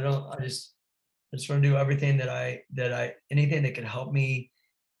just want to do everything anything that can help me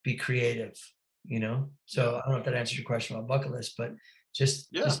be creative, you know? So I don't know if that answers your question about bucket list, but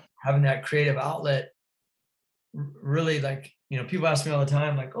just having that creative outlet really, like, you know, people ask me all the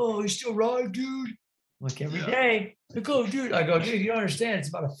time, like, oh, you still ride, dude? I'm like, every day. Like, oh, dude. I go, dude, you don't understand. It's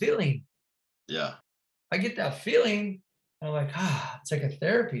about a feeling. Yeah. I get that feeling. And I'm like, it's like a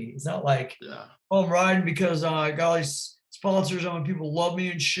therapy. It's not like, oh, I'm riding because I got all these sponsors on, people love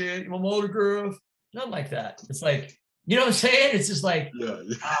me and shit. You want my autograph? Nothing like that. It's like, you know what I'm saying? It's just like,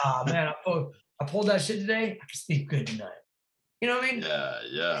 man, I pulled that shit today. I can sleep good tonight. You know what I mean?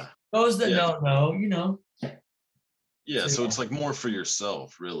 Yeah. Those that don't know, you know. Yeah, so it's like more for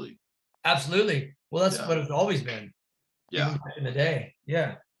yourself, really. Absolutely. Well, that's what it's always been. Yeah. Even back in the day.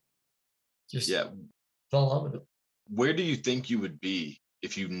 Yeah. Just fell in love with it. Where do you think you would be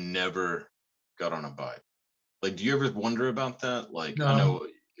if you never got on a bike? Like, do you ever wonder about that? Like, no. I know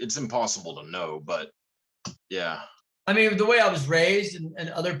it's impossible to know, but yeah. I mean, the way I was raised and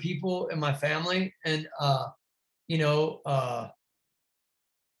other people in my family, and you know,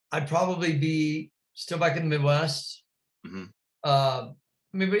 I'd probably be still back in the Midwest. I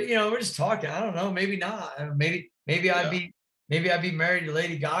mean, but you know, we're just talking. I don't know. Maybe not. Maybe I'd be married to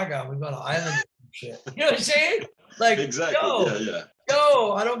Lady Gaga. We've got an island and shit. You know what I'm saying? Like, exactly.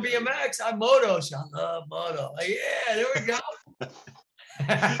 Yo, I don't BMX. I moto. So I love moto. Like, yeah, there we go.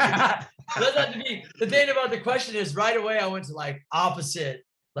 Doesn't have to be. The thing about the question is, right away I went to like opposite.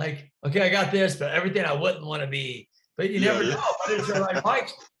 Like, okay, I got this, but everything I wouldn't want to be. But you never know. I didn't try like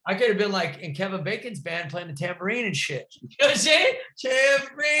bikes. I could have been like in Kevin Bacon's band playing the tambourine and shit. You know what I'm saying?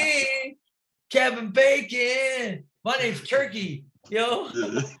 Tambourine, Kevin Bacon. My name's Turkey, yo.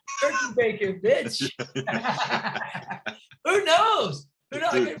 Turkey Bacon, bitch. Who knows? I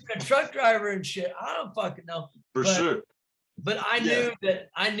could have been a truck driver and shit. I don't fucking know. For sure. But I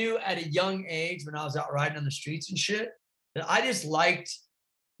knew at a young age when I was out riding on the streets and shit that I just liked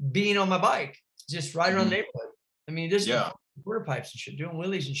being on my bike, just riding around the neighborhood. I mean, there's quarter pipes and shit, doing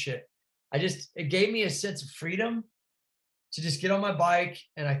wheelies and shit. It gave me a sense of freedom to just get on my bike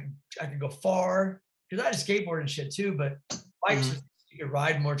and I could go far, because I had a skateboard and shit too, but bikes, you could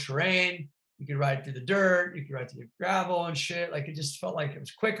ride more terrain, You could ride through the dirt, you could ride through the gravel and shit. Like it just felt like it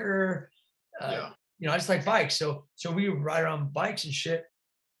was quicker. You know, I just like bikes. So we would ride around bikes and shit.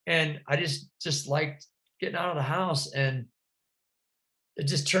 And I just liked getting out of the house, and it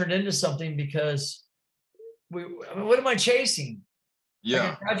just turned into something because I mean, what am I chasing?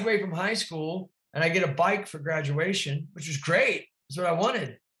 Yeah. I graduate from high school and I get a bike for graduation, which was great. That's what I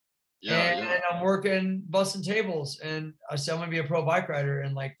wanted. And I'm working, busting tables, and I said, I'm gonna be a pro bike rider.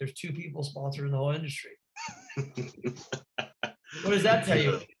 And like, there's 2 people sponsored in the whole industry. What does that tell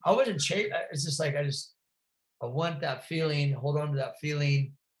you? I wasn't chasing. It's just like, I want that feeling, hold on to that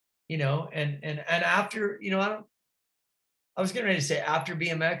feeling, you know, and after, you know, I was getting ready to say after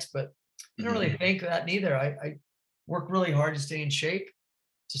BMX, but I don't really think that neither. I work really hard to stay in shape,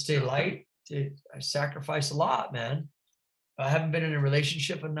 to stay light. I sacrifice a lot, man. I haven't been in a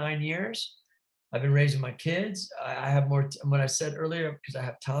relationship in 9 years. I've been raising my kids. I have more. When I said earlier, because I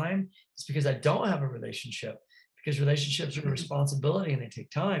have time, it's because I don't have a relationship. Because relationships are a responsibility and they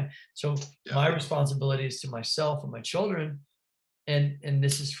take time. So my responsibility is to myself and my children, and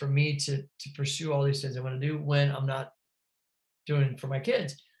this is for me to pursue all these things I want to do when I'm not doing it for my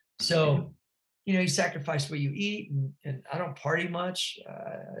kids. So, you know, you sacrifice what you eat, and I don't party much.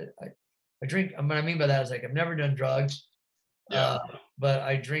 I drink. What I mean by that is like I've never done drugs, but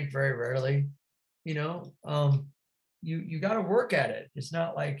I drink very rarely. You know, you got to work at it. It's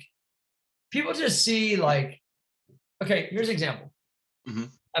not like people just see like, okay, here's an example.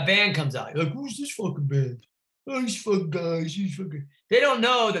 A band comes out. You're like, who's this fucking band? Oh, these fucking guys. These fucking. They don't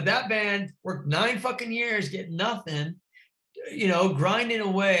know that band worked 9 fucking years getting nothing, you know, grinding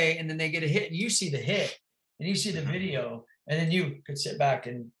away, and then they get a hit, and you see the hit, and you see the video, and then you could sit back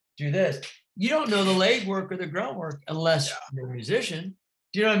and do this. You don't know the leg work or the grunt work unless you're a musician.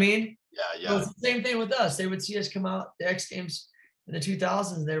 Do you know what I mean? Yeah. So it's the same thing with us. They would see us come out the X Games in the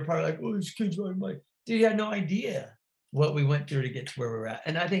 2000s, and they were probably like, "Oh, these kids riding bike." Dude, you had no idea what we went through to get to where we're at.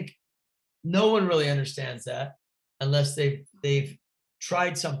 And I think no one really understands that unless they've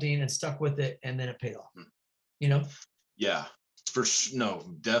tried something and stuck with it, and then it paid off. You know? Yeah,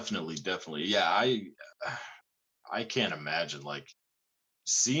 no, definitely. Yeah, I can't imagine like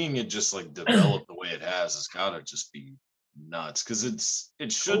seeing it just like develop the way it has gotta just be nuts, because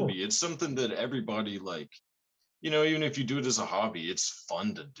it should be. It's something that everybody, like, you know, even if you do it as a hobby, it's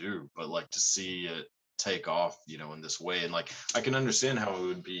fun to do, but like to see it take off, you know, in this way, and like I can understand how it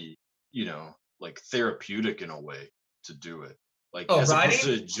would be, you know, like therapeutic in a way to do it, like as opposed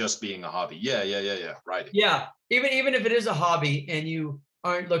to just being a hobby. Yeah, riding. Yeah, even if it is a hobby and you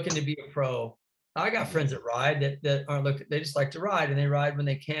aren't looking to be a pro. I got friends that ride that aren't looking. They just like to ride, and they ride when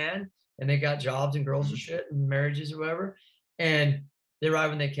they can, and they got jobs and girls and shit and marriages or whatever, and they ride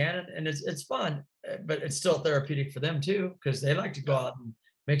when they can, and it's fun, but it's still therapeutic for them too, because they like to go out and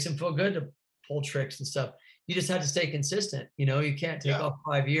makes them feel good to pull tricks and stuff. You just have to stay consistent. You know, you can't take off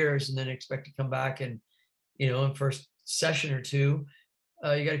 5 years and then expect to come back and, you know, in first session or two.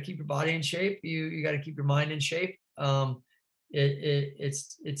 You got to keep your body in shape. You got to keep your mind in shape.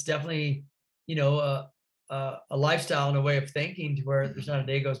 It's definitely, you know, a lifestyle and a way of thinking to where there's not a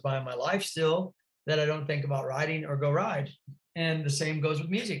day goes by in my life still that I don't think about riding or go ride. And the same goes with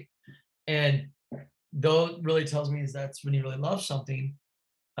music. And though it really tells me is that's when you really love something.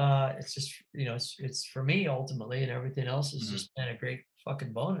 It's just, you know, it's for me ultimately, and everything else has just been a great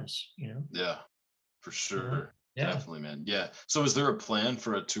fucking bonus, you know? Yeah, for sure. Yeah. Definitely, man. Yeah. So is there a plan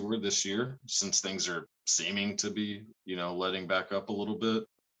for a tour this year, since things are seeming to be, you know, letting back up a little bit?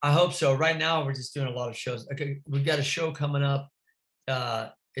 I hope so. Right now we're just doing a lot of shows. Okay, we've got a show coming up.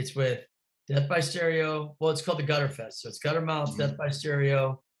 It's with Death by Stereo. Well, it's called the Gutter Fest. So it's Gutter Mouths, Death by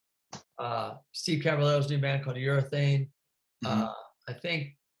Stereo, Steve Caballero's new band called Urethane. I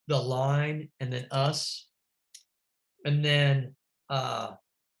think The Line, and then us. And then I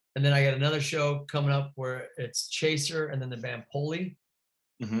got another show coming up where it's Chaser and then the band Pulley.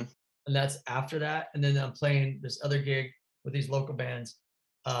 And that's after that. And then I'm playing this other gig with these local bands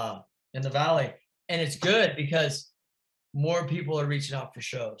in the Valley. And it's good because more people are reaching out for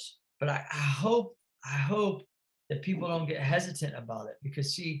shows. But I hope that people don't get hesitant about it,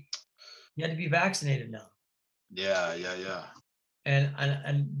 because see, you had to be vaccinated now. Yeah.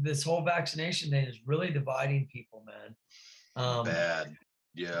 And this whole vaccination thing is really dividing people, man. Bad.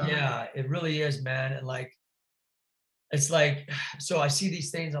 Yeah, it really is, man. And like, it's like, so I see these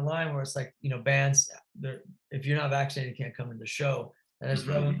things online where it's like, you know, bands, if you're not vaccinated, you can't come to the show. And it's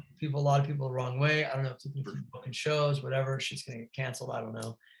rubbing a lot of people the wrong way. I don't know if people are booking shows, whatever, shit's gonna get canceled. I don't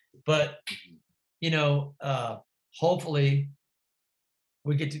know. But, you know, hopefully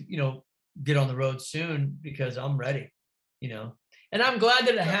we get to, you know, get on the road soon, because I'm ready, you know. And I'm glad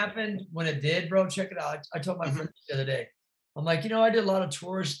that it happened when it did, bro. Check it out. I told my friend the other day, I'm like, I did a lot of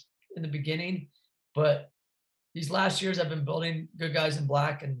tours in the beginning, but these last years I've been building Good Guys in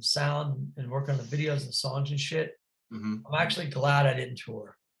Black and sound and working on the videos and songs and shit. I'm actually glad I didn't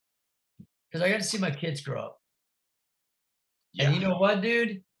tour because I got to see my kids grow up. Yeah. And you know what,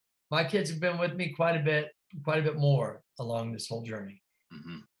 dude? My kids have been with me quite a bit more along this whole journey.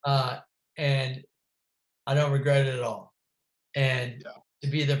 And I don't regret it at all. And to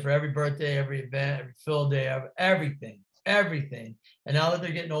be there for every birthday, every event, every field day, everything. And now that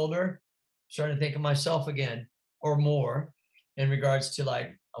they're getting older, I'm starting to think of myself again or more in regards to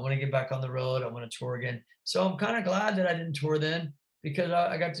like, I want to get back on the road. I want to tour again. So I'm kind of glad that I didn't tour then because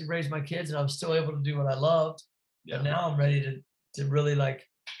I got to raise my kids and I was still able to do what I loved. Yeah. But now I'm ready to really like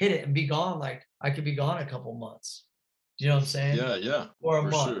hit it and be gone. Like I could be gone a couple months. Do you know what I'm saying? Yeah. Or a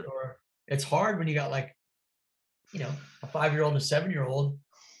month. Sure. Or it's hard when you got like, a 5-year-old and a 7-year-old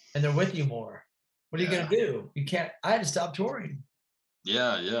and they're with you more. What are you going to do? You can't, I had to stop touring.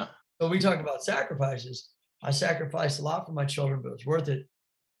 Yeah. So we talk about sacrifices. I sacrificed a lot for my children, but it was worth it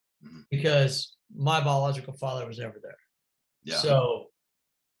because my biological father was never there. Yeah. So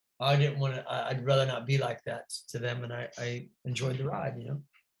I didn't want to, I'd rather not be like that to them. And I enjoyed the ride,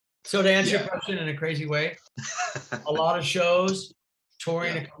 So to answer your question in a crazy way, a lot of shows,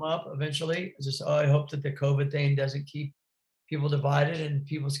 touring to come up eventually. I hope that the COVID thing doesn't keep people divided and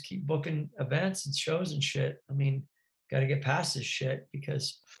people keep booking events and shows and shit. I mean, got to get past this shit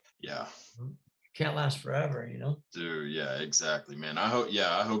because can't last forever, Dude, yeah, exactly, man. I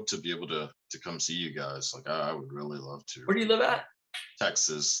hope to be able to come see you guys. Like I would really love to. Where do you live at?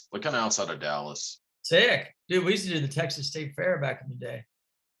 Texas, like kind of outside of Dallas. Sick. Dude, we used to do the Texas State Fair back in the day.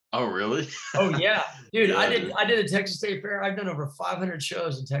 Oh, really? Oh, yeah. Dude, yeah, I did a Texas State Fair. I've done over 500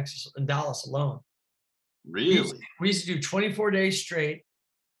 shows in Texas and Dallas alone. Really? We used to do 24 days straight,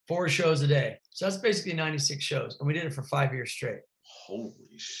 4 shows a day. So that's basically 96 shows. And we did it for 5 years straight. Holy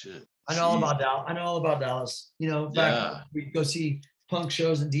shit. I know all about Dallas. Back we'd go see punk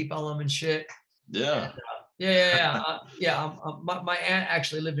shows in Deep Ellum and shit. Yeah. My aunt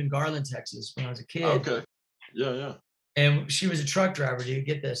actually lived in Garland, Texas when I was a kid. Okay. Yeah. And she was a truck driver. Do you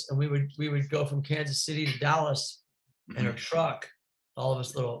get this? And we would go from Kansas City to Dallas in her truck, all of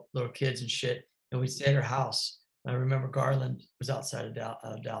us little kids and shit. And we'd stay at her house. And I remember Garland was outside of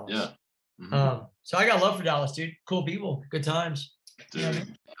Dallas. Yeah. So I got love for Dallas, dude. Cool people, good times. Dude,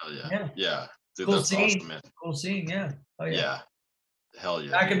 hell yeah. Dude, cool that's scene. awesome, man. Cool scene, yeah. Oh yeah. Yeah. Hell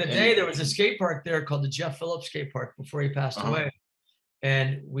yeah. Back in the day, there was a skate park there called the Jeff Phillips Skate Park before he passed away.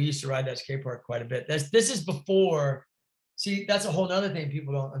 And we used to ride that skate park quite a bit. This is before. See, that's a whole nother thing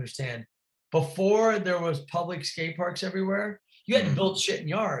people don't understand. Before there was public skate parks everywhere, you had to build shit in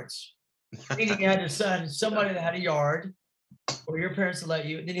yards. Meaning you had to send somebody that had a yard, or your parents to let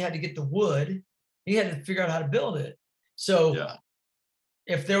you. Then you had to get the wood. And you had to figure out how to build it. So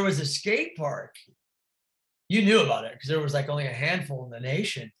if there was a skate park, you knew about it because there was like only a handful in the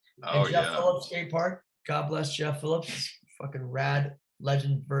nation. And Jeff Phillips Skate Park, God bless Jeff Phillips, fucking rad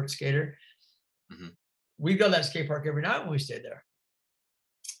legend vert skater. We go to that skate park every night when we stayed there.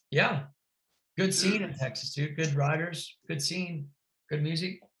 Yeah. Good scene in Texas, dude. Good riders, good scene, good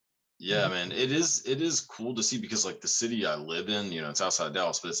music. Yeah, man. It is cool to see because like the city I live in, it's outside of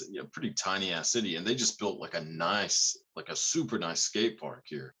Dallas, but it's a pretty tiny ass city. And they just built like a super nice skate park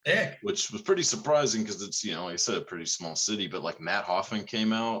here, which was pretty surprising because it's, like I said, a pretty small city, but like Matt Hoffman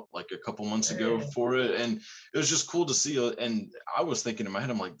came out like a couple months ago for it. And it was just cool to see. And I was thinking in my head,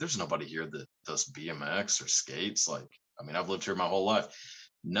 I'm like, there's nobody here that does BMX or skates. Like, I mean, I've lived here my whole life.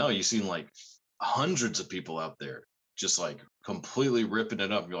 No, you seen like hundreds of people out there just like completely ripping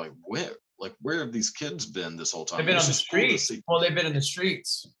it up. You're like, where have these kids been this whole time? They've been on the streets. Well, they've been in the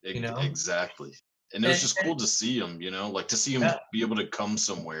streets, Exactly. And it was just cool to see them, like to see them be able to come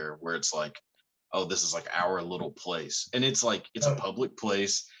somewhere where it's like, oh, this is like our little place. And it's like, it's a public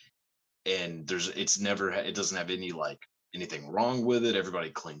place and it doesn't have any like anything wrong with it. Everybody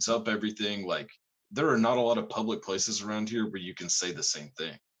cleans up everything. Like there are not a lot of public places around here where you can say the same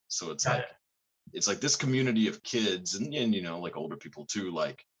thing. So it's like this community of kids and like older people too.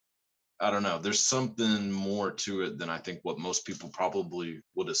 Like, I don't know, there's something more to it than I think what most people probably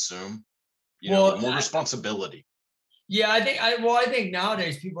would assume. More responsibility. Yeah, I think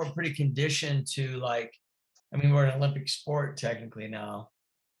nowadays people are pretty conditioned to like, I mean, we're an Olympic sport technically now,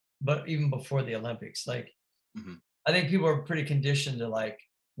 but even before the Olympics, like, I think people are pretty conditioned to like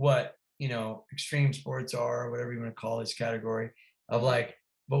what, extreme sports are, or whatever you want to call this category of like,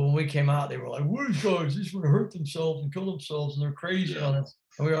 but when we came out, they were like, "What guys? They just want to hurt themselves and kill themselves, and they're crazy on us."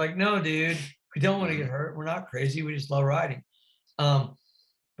 And we were like, "No, dude, we don't want to get hurt. We're not crazy. We just love riding."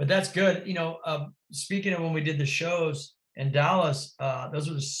 But that's good. Speaking of when we did the shows in Dallas, those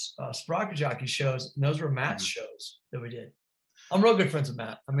were the Sprocket Jockey shows, and those were Matt's shows that we did. I'm real good friends with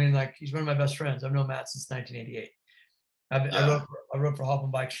Matt. I mean, like, he's one of my best friends. I've known Matt since 1988. I wrote for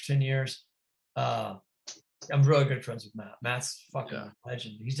Hoffman Bikes for 10 years. I'm really good friends with Matt. Matt's fucking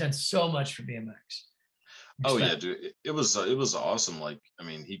legend. He's done so much for BMX. Oh yeah, dude. It was awesome. Like, I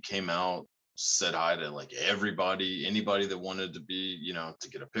mean, he came out, said hi to like everybody, anybody that wanted to be, to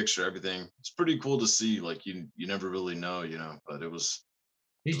get a picture, everything. It's pretty cool to see. Like, you never really know, but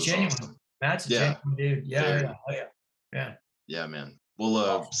he's genuine. Awesome. Matt's a genuine dude. Yeah, man.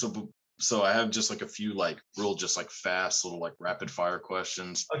 Well, so I have just like a few like real, just like fast little like rapid fire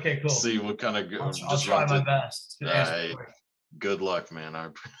questions. Okay, cool. See what kind of I'll try my best. Hey, good luck, man.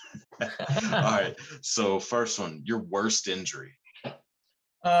 All right. So first one, your worst injury.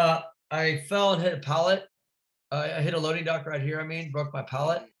 I fell and hit a pallet. I hit a loading dock right here. Broke my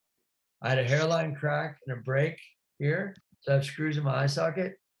pallet. I had a hairline crack and a break here. So I have screws in my eye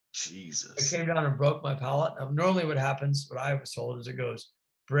socket. Jesus. I came down and broke my pallet. Normally what happens, what I was told, is it goes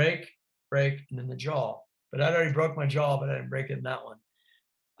break, and then the jaw. But I'd already broke my jaw, but I didn't break it in that one.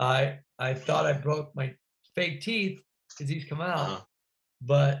 I thought I broke my fake teeth because these come out,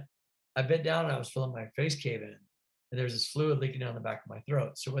 but I bit down and I was feeling my face cave in. And there's this fluid leaking down the back of my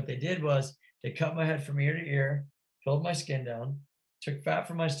throat. So what they did was they cut my head from ear to ear, filled my skin down, took fat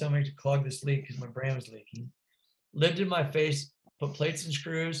from my stomach to clog this leak because my brain was leaking, lived in my face, put plates and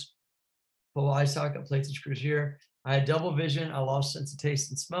screws, pull eye socket, plates and screws here. I had double vision. I lost sense of taste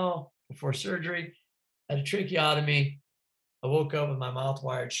and smell before surgery. I had a tracheotomy. I woke up with my mouth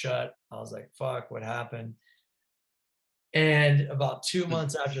wired shut. I was like, fuck, what happened? And about 2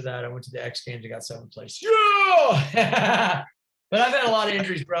 months after that, I went to the X Games and got 7th place. Yeah! But I've had a lot of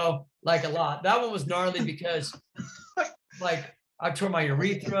injuries, bro. Like, a lot. That one was gnarly because, like, I tore my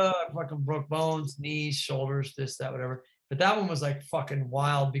urethra. I fucking broke bones, knees, shoulders, this, that, whatever. But that one was, like, fucking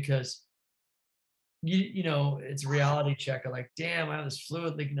wild because, it's a reality check. I'm like, damn, I have this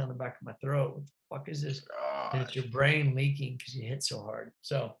fluid leaking down the back of my throat. What the fuck is this? And it's your brain leaking because you hit so hard.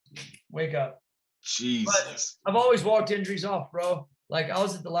 So, wake up. Jesus. But I've always walked injuries off, bro. Like, I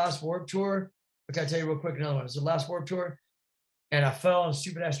was at the last Warped Tour. Okay, I'll tell you real quick another one. It was the last Warped Tour, and I fell on a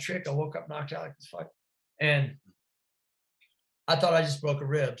stupid ass trick. I woke up knocked out like this fuck. And I thought I just broke a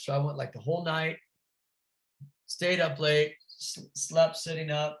rib. So I went like the whole night, stayed up late, slept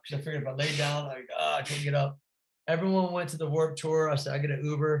sitting up because I figured if I laid down, I couldn't get up. Everyone went to the Warped Tour. I said, I get an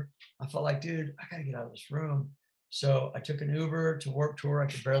Uber. I felt like, dude, I got to get out of this room. So I took an Uber to Warped Tour. I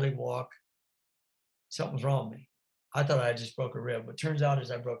could barely walk. Something was wrong with me. I thought I just broke a rib. What turns out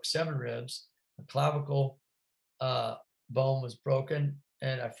is I broke 7 ribs. A clavicle bone was broken,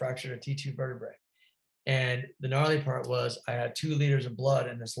 and I fractured a T2 vertebrae. And the gnarly part was I had 2 liters of blood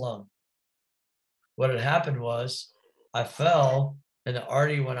in this lung. What had happened was I fell, and the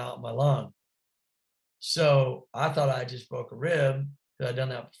artery went out in my lung. So I thought I just broke a rib because I'd done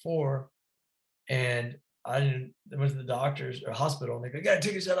that before. And I went to the doctors or hospital, and they go, you got to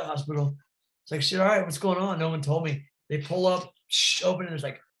take us out of the hospital. It's like, shit, all right, what's going on? No one told me. They pull up, open, and there's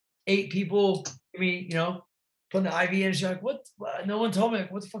like 8 people, putting the IV in. She's like, what? No one told me.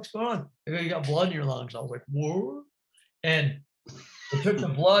 Like, what the fuck's going on? They go, you got blood in your lungs. I was like, what? And they took the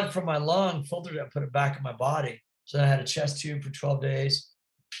blood from my lung, filtered it, put it back in my body. So then I had a chest tube for 12 days.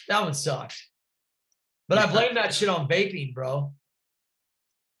 That one sucked. But I blame that shit on vaping, bro.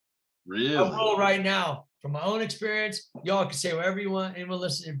 Really? I will right now. From my own experience, y'all can say whatever you want. Anyone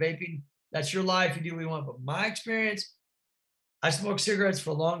listening to vaping, that's your life. You do what you want. But my experience, I smoked cigarettes for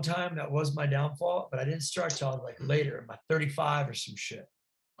a long time. That was my downfall. But I didn't start till I was like later, in my 35 or some shit.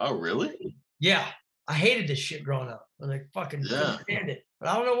 Oh, really? Yeah. I hated this shit growing up. I was like, fucking couldn't stand it. But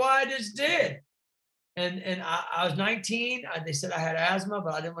I don't know why I just did. And I was 19. They said I had asthma,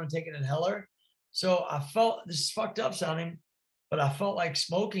 but I didn't want to take an inhaler. So I felt, this is fucked up sounding, but I felt like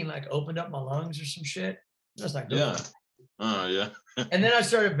smoking like opened up my lungs or some shit. That's not good. Yeah. Oh, yeah. And then I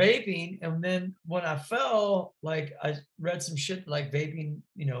started vaping. And then when I fell, like I read some shit like vaping,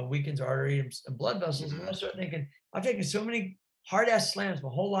 weakens artery and blood vessels. And I started thinking, I've taken so many hard ass slams my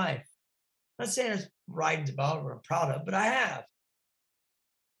whole life. I'm not saying it's writings about or I'm proud of, but I have.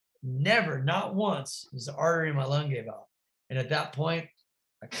 Never, not once, does the artery in my lung gave out. And at that point,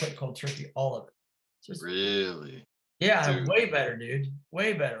 I quit cold turkey, all of it. Just, really? Yeah, I'm way better, dude.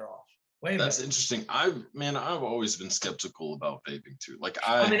 Way better off. That's interesting. I've always been skeptical about vaping too. Like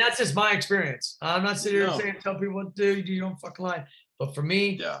I mean, that's just my experience. I'm not sitting here saying tell people what to do. You don't fucking lie. But for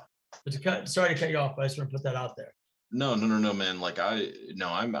me, sorry to cut you off, but I just want to put that out there. No, man. Like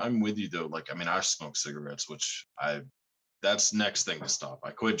I'm with you though. Like, I mean, I smoke cigarettes, which I that's next thing to stop.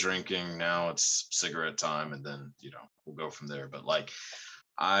 I quit drinking. Now it's cigarette time, and then we'll go from there. But like,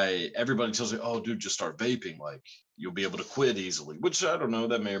 everybody tells me, oh, dude, just start vaping. Like, you'll be able to quit easily. Which I don't know.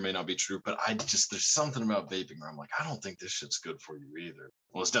 That may or may not be true. But there's something about vaping where I'm like, I don't think this shit's good for you either.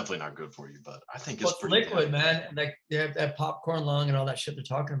 Well, it's definitely not good for you, but I think it's pretty liquid, man. Like they have that popcorn lung and all that shit they're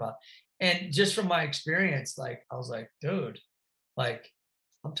talking about. And just from my experience, like I was like, dude, like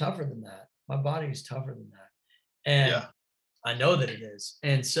I'm tougher than that. My body is tougher than that. And I know that it is.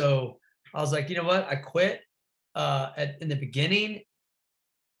 And so I was like, you know what? I quit in the beginning.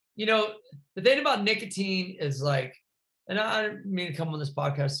 The thing about nicotine is like, and I didn't mean to come on this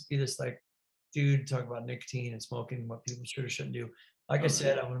podcast to be this like dude talk about nicotine and smoking, what people should or shouldn't do. Like I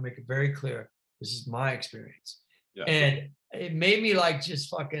said, I want to make it very clear. This is my experience. Yeah. And it made me like just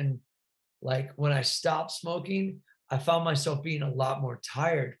fucking like when I stopped smoking, I found myself being a lot more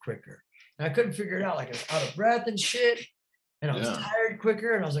tired quicker. And I couldn't figure it out. Like I was out of breath and shit. And I was tired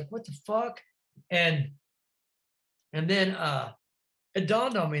quicker. And I was like, what the fuck? And then it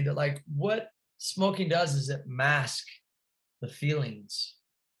dawned on me that like what smoking does is it masks the feelings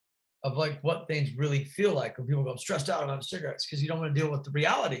of like what things really feel like when people go, I'm stressed out about cigarettes, because you don't want to deal with the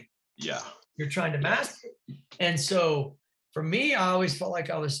reality. Yeah. You're trying to mask it. And so for me, I always felt like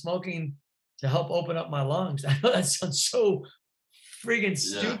I was smoking to help open up my lungs. I know that sounds so friggin'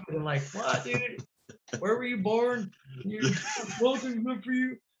 stupid. And like, what, dude? Where were you born? Smoking good for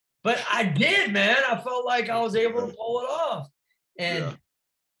you. But I did, man. I felt like I was able to pull it off. And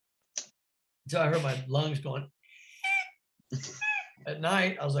until I heard my lungs going at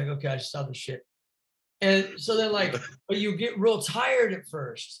night, I was like, okay, I just stopped the shit. And so then like, but you get real tired at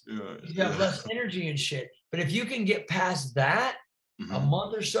first. You have less energy and shit. But if you can get past that, a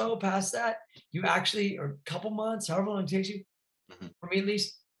month or so past that, you actually, or a couple months, however long it takes you, for me at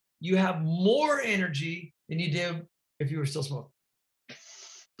least, you have more energy than you did if you were still smoking.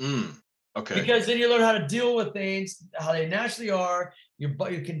 Okay. Because then you learn how to deal with things, how they naturally are. You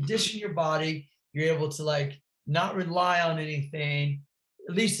condition your body. You're able to like not rely on anything.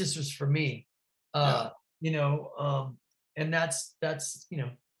 At least this was for me. And that's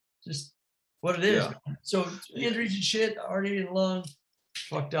just what it is. Yeah. So injuries and shit, already in the lung,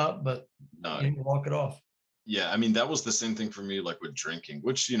 fucked up, but you can walk it off. Yeah, I mean that was the same thing for me, like with drinking,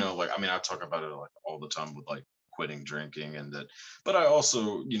 which I talk about it like all the time with like quitting drinking and that. But I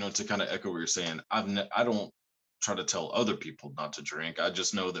also, to kind of echo what you're saying, I don't try to tell other people not to drink. I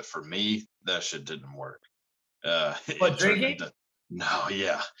just know that for me, that shit didn't work. But drinking?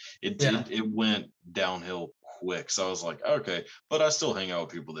 It went downhill quick. So I was like, okay, but I still hang out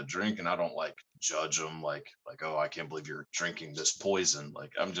with people that drink, and I don't like judge them like, oh, I can't believe you're drinking this poison.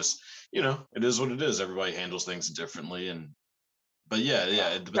 Like I'm just, it is what it is. Everybody handles things differently, but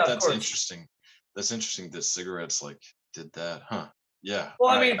that's interesting. That's interesting that cigarettes like did that, huh? Yeah. Well,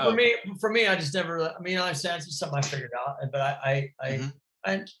 I mean, for me, I just never. I mean, I understand it's something I figured out, but I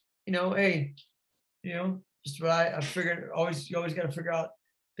just what I figured. You always got to figure out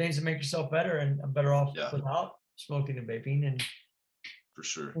things to make yourself better, and I'm better off without smoking and vaping. And for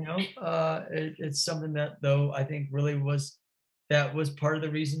sure, it's something that though I think really was part of the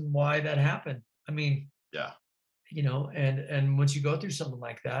reason why that happened. I mean, and once you go through something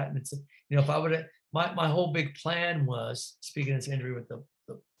like that, and it's if I would have, my whole big plan was, speaking of this injury with the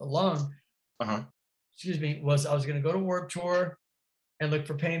lung, was I was going to go to Warped Tour and look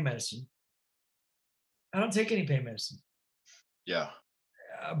for pain medicine. I don't take any pain medicine. Yeah.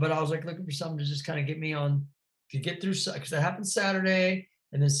 But I was like looking for something to just kind of get me on to get through, because that happened Saturday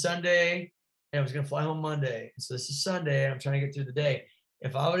and then Sunday, and I was going to fly home Monday. So this is Sunday, and I'm trying to get through the day.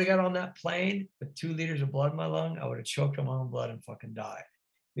 If I would have got on that plane with 2 liters of blood in my lung, I would have choked on my own blood and fucking died.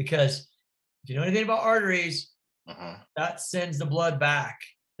 Because if you know anything about arteries, that sends the blood back.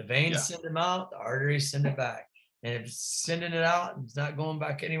 The veins send them out, the arteries send it back. And if it's sending it out and it's not going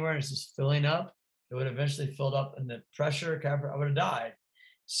back anywhere, it's just filling up, it would eventually filled up, and the pressure, I would have died.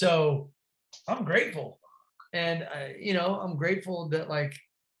 So I'm grateful. And, I'm grateful that like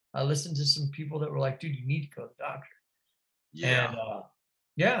I listened to some people that were like, dude, you need to go to the doctor. Yeah. And,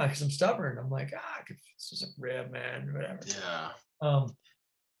 because I'm stubborn. I'm like, it's just a rib, man, whatever. Yeah.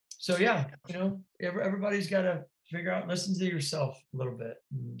 So everybody's got to figure out, listen to yourself a little bit.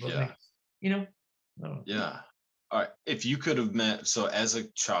 Yeah. All right. If you could have met, so as a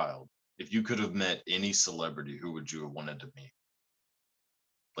child, if you could have met any celebrity, who would you have wanted to meet?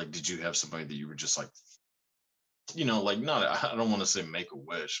 Like, did you have somebody that you were just like, like not, I don't want to say make a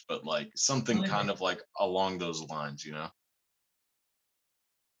wish, but like something kind of like along those lines,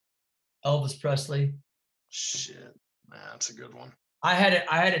 Elvis Presley. Shit, man, that's a good one. I had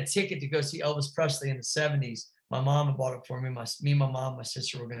a ticket to go see Elvis Presley in the 70s My mom had bought it for me. Me, my mom, my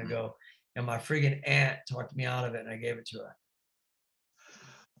sister were gonna go, and my friggin' aunt talked me out of it, and I gave it to her.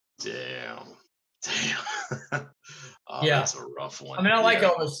 Damn. Oh, Yeah. that's a rough one. I mean, I like Yeah.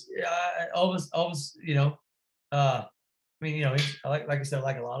 Elvis. Elvis. You know, I mean, you know, like I said, I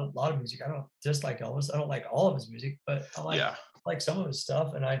like a lot of music. I don't dislike Elvis. I don't like all of his music, but I like some of his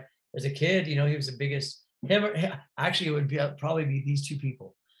stuff. And as a kid, you know, he was the biggest. Actually, it would probably be these two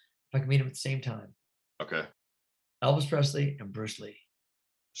people if I could meet them at the same time. Okay. Elvis Presley and Bruce Lee.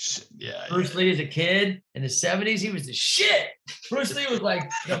 Yeah. Bruce Lee as a kid in the 70s, he was the shit. Bruce Lee was like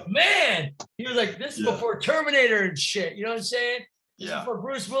the man. He was like, this is before Terminator and shit. You know what I'm saying? This is before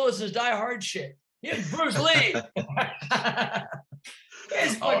Bruce Willis's Die Hard shit. He was Bruce Lee.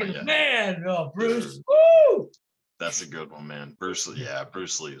 He's fucking man. Oh, Bruce. Woo! That's a good one, man. Bruce Lee. Yeah,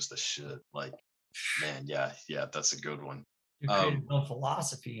 Bruce Lee is the shit. Like, man, yeah, that's a good one. He created his own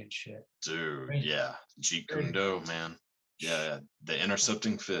philosophy and shit. Dude, yeah. Jeet Kune Do, man. Yeah, the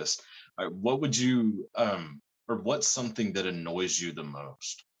intercepting fist. All right, what would you or what's something that annoys you the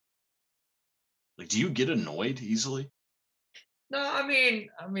most? Like, do you get annoyed easily? No, I mean,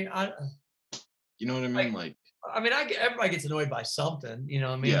 you know what I mean? Like, everybody gets annoyed by something, you know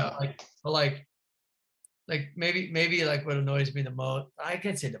what I mean? Yeah. Like maybe like what annoys me the most. I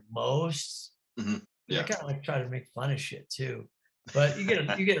can't say the most. Mm-hmm. I kind of like try to make fun of shit too, but you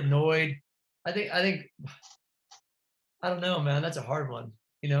get annoyed. I think I don't know, man. That's a hard one.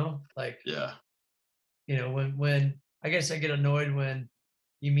 You know, like you know, when I guess I get annoyed when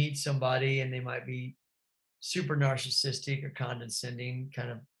you meet somebody and they might be super narcissistic or condescending,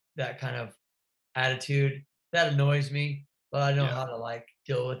 that kind of attitude. That annoys me, but I know how to like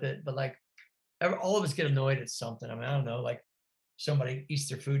deal with it. But like all of us get annoyed at something. I mean, I don't know, like somebody eats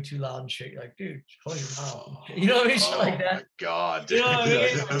their food too loud and shit. You're like, dude, close your mouth. You know what I mean? Shit like that. Oh my God, dude. You know what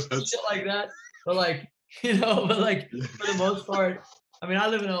I mean? Shit like that. But like, you know, for the most part, I mean, I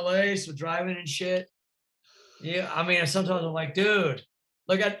live in LA, so driving and shit. Yeah, I mean, sometimes I'm like, dude,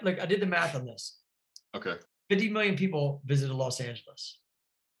 I did the math on this. Okay. 50 million people visited Los Angeles.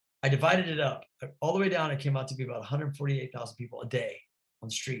 I divided it up all the way down. It came out to be about 148,000 people a day on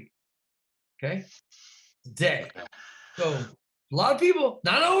the street. Okay, a day. So a lot of people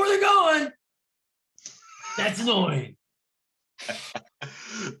not know where they're going. That's annoying.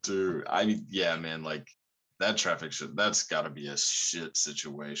 Dude, yeah, man, like that traffic shit, that's got to be a shit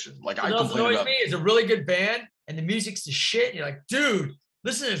situation. Like, I complain about me is a really good band and the music's the shit. And you're like, dude,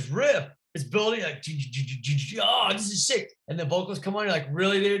 listen to this riff. It's building like, oh, this is sick. And the vocals come on. You're like,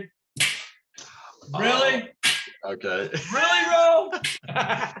 really, dude? Really? Okay. Really, bro?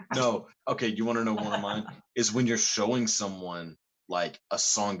 No. Okay. You want to know one of mine is when you're showing someone like a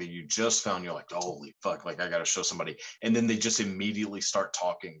song that you just found, you're like, holy fuck, like I got to show somebody. And then they just immediately start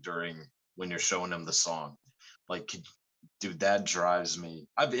talking when you're showing them the song. Like, dude, that drives me.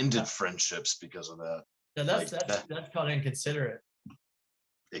 I've ended friendships because of that. Yeah, that's called inconsiderate.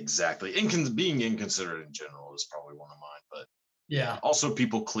 Exactly. Being inconsiderate in general is probably one of mine, but yeah. Also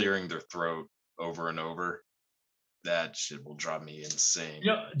people clearing their throat over and over. That shit will drive me insane.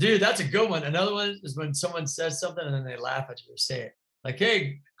 You know, dude, that's a good one. Another one is when someone says something and then they laugh at you or say it. Like,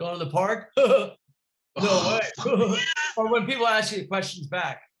 hey, going to the park? No way. Or when people ask you questions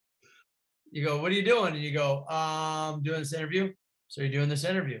back, you go, what are you doing? And you go, doing this interview. So you're doing this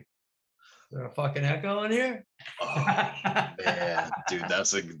interview. Is there a fucking echo in here? Oh, man, dude,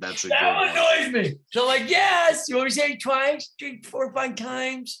 that's a that good one. Annoys me. So like, yes, you want me to say it twice, 3, 4, 5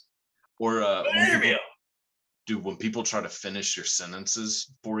 times? Or interview. Dude, when people try to finish your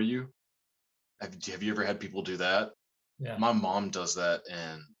sentences for you, have you ever had people do that? Yeah. My mom does that,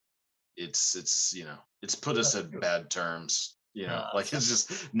 and it's you know, it's put us at bad terms. You know, like it's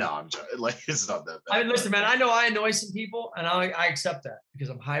just I'm like it's not that bad. I mean, listen, man, I know I annoy some people, and I accept that because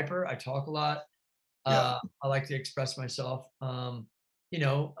I'm hyper. I talk a lot. I like to express myself. You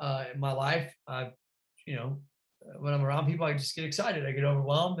know, in my life, you know, when I'm around people, I just get excited. I get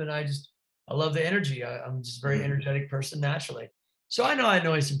overwhelmed, and I love the energy. I'm just a very energetic person naturally. So I know I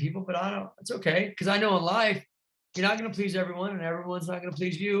annoy some people, but it's okay. Because I know in life, you're not going to please everyone and everyone's not going to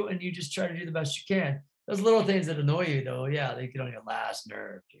please you. And you just try to do the best you can. Those little things that annoy you though, yeah, they get on your last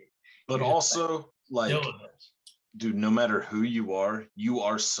nerve. But also like, dude, no matter who you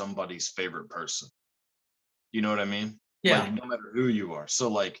are somebody's favorite person. You know what I mean? Yeah. Like, no matter who you are. So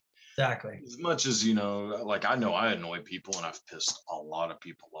like, exactly. As much as, you know I annoy people and I've pissed a lot of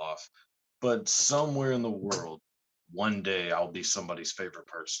people off. But somewhere in the world, one day I'll be somebody's favorite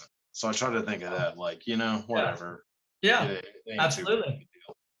person. So I try to think of that, like, you know, whatever. Yeah, absolutely.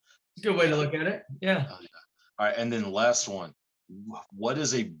 It's a good way to look at it. Yeah. All right. And then last one. What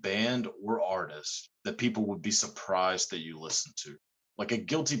is a band or artist that people would be surprised that you listen to. Like a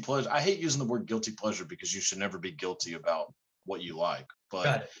guilty pleasure. I hate using the word guilty pleasure because you should never be guilty about what you like.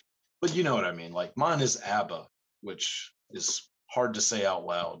 But you know what I mean? Like mine is ABBA, which is hard to say out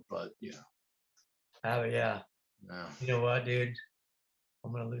loud, but ABBA, yeah. Yeah. You know what, dude?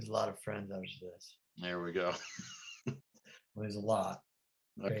 I'm gonna lose a lot of friends after this. There we go. There's a lot.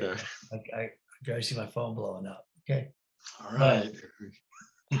 Okay. I see my phone blowing up. Okay. All right.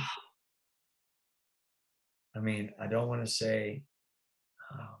 I mean, I don't want to say,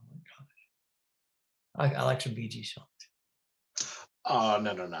 oh my gosh. I like some Bee Gees songs. Oh,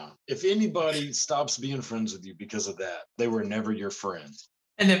 no. If anybody stops being friends with you because of that, they were never your friend.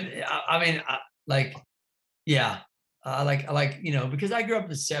 And then, I mean, yeah, I like, you know, because I grew up in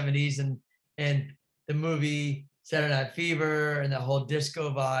the 70s and the movie Saturday Night Fever and the whole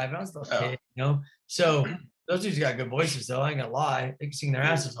disco vibe. And I was a little kid, you know? So those dudes got good voices, though. I ain't gonna lie. They can sing their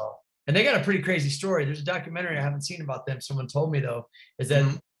asses off. And they got a pretty crazy story. There's a documentary I haven't seen about them. Someone told me, though, is that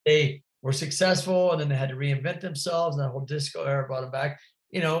they were successful and then they had to reinvent themselves and that whole disco era brought them back,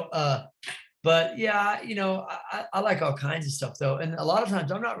 you know? But yeah, you know, I like all kinds of stuff, though. And a lot of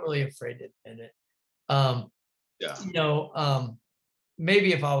times I'm not really afraid to admit it. You know,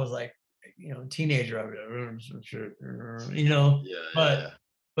 maybe if I was like, you know, a teenager, I would, you know,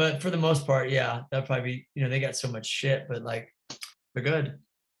 but for the most part, yeah, that'd probably be, you know, they got so much shit, but like, they're good.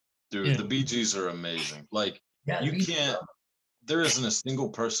 Dude, the Bee Gees are amazing. Like, you can't, there isn't a single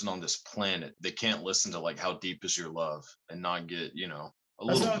person on this planet that can't listen to like How Deep Is Your Love and not get, you know, a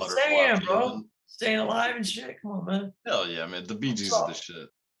little butterfly feeling. Bro. Staying alive and shit. Come on, man. Hell yeah, man. The Bee Gees are the shit.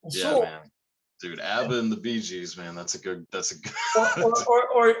 Yeah, man. Dude, ABBA and the Bee Gees, man. That's a good.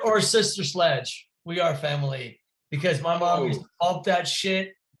 or Sister Sledge. We Are Family. Because my mom used to pump that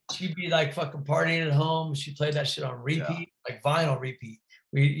shit. She'd be like fucking partying at home. She played that shit on repeat, like vinyl repeat.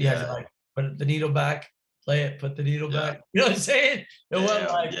 You had to like put the needle back, play it, put the needle back. You know what I'm saying? It wasn't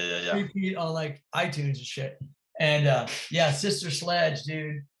like repeat on like iTunes and shit. And Sister Sledge,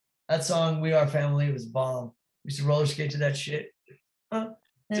 dude. That song "We Are Family" was bomb. We used to roller skate to that shit. You know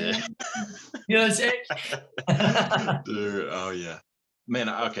what I'm saying? Dude, oh yeah. Man,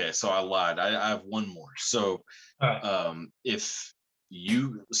 okay, so I lied. I have one more. So if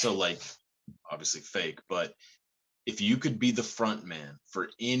you like obviously fake, but if you could be the front man for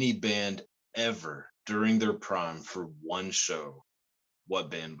any band ever during their prime for one show, what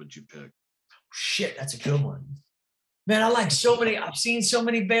band would you pick? Shit, that's a good one. Man, I like so many. I've seen so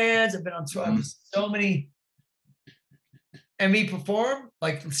many bands. I've been on tour. So many. And me perform,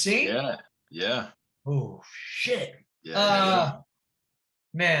 like sing. Yeah. Oh shit. Yeah.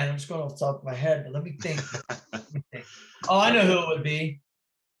 Man, I'm just going off the top of my head, but let me think. Oh, I know who it would be.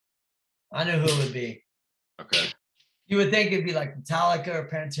 Okay. You would think it'd be like Metallica or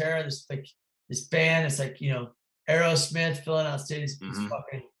Pantera. This band. It's like, you know, Aerosmith filling out stages.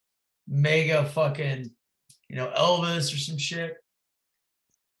 Fucking mega fucking, you know, Elvis or some shit.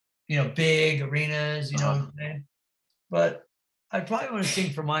 You know, big arenas. You know what I'm saying? But I'd probably want to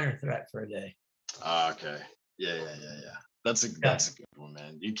sing for Minor Threat for a day. Okay. Yeah. That's a good one,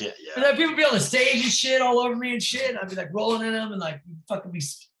 man. You can't. Yeah. And then people be on the stage and shit all over me and shit. I'd be like rolling in them and like fucking be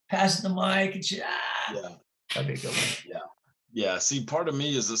passing the mic and shit. Yeah. That'd be a good one. Yeah. See, part of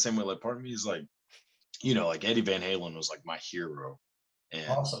me is the same way. Like, part of me is like, you know, like Eddie Van Halen was like my hero. And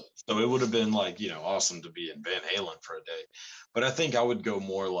awesome. So it would have been like, you know, awesome to be in Van Halen for a day. But I think I would go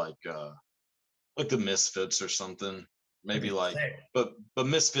more like the Misfits or something. Maybe like, but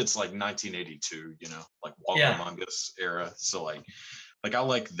Misfits like 1982, you know, like Walk Among Us era. So like I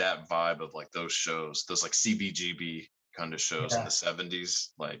like that vibe of like those shows, those like CBGB kind of shows in the 70s,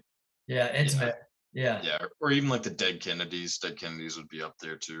 like intimate, or even like the Dead Kennedys. Dead Kennedys would be up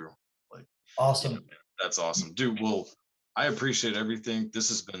there too. Like awesome, you know, that's awesome, dude. Well, I appreciate everything. This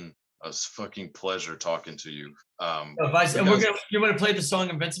has been a fucking pleasure talking to you. And you're gonna play the song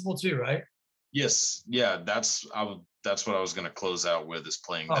 "Invincible" too, right? Yes, yeah. That's what I was gonna close out with, is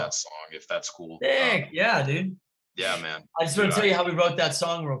playing that song, if that's cool. Yeah, dude. Yeah, man. I just want to tell you how we wrote that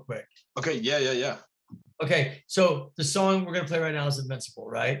song real quick. Okay, yeah. Okay, so the song we're gonna play right now is "Invincible,"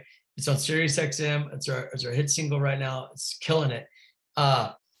 right? It's on Sirius XM. It's our hit single right now. It's killing it.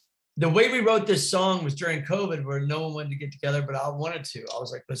 The way we wrote this song was during COVID, where no one wanted to get together, but I wanted to. I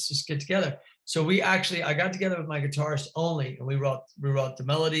was like, let's just get together. So I got together with my guitarist only, and we wrote the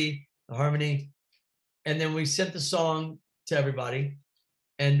melody, the harmony, and then we sent the song to everybody.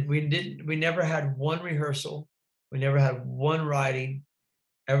 And we never had one rehearsal. We never had one writing.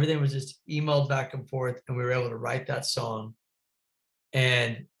 Everything was just emailed back and forth, and we were able to write that song,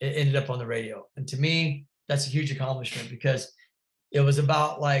 and it ended up on the radio. And to me, that's a huge accomplishment, because it was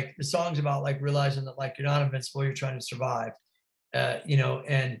about like the song's about like realizing that like you're not invincible, you're trying to survive. You know,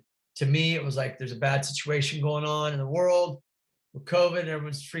 and to me, it was like there's a bad situation going on in the world with COVID, and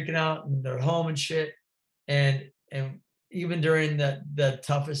everyone's freaking out and they're home and shit. And even during the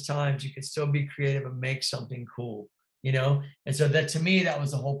toughest times, you could still be creative and make something cool, you know? And so that to me, that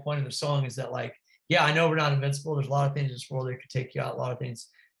was the whole point of the song, is that like, yeah, I know we're not invincible. There's a lot of things in this world that could take you out, a lot of things,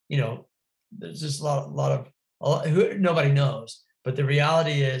 you know, there's just a lot of who nobody knows. But the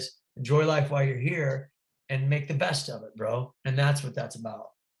reality is enjoy life while you're here and make the best of it, bro. And that's what that's about.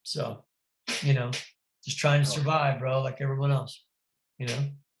 So, you know, just trying to survive, bro, like everyone else, you know?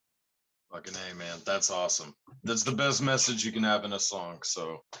 Fucking A, man. That's awesome. That's the best message you can have in a song.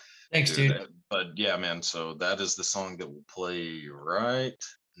 So Thanks, dude. But yeah, man. So that is the song that will play right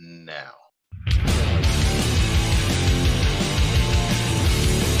now.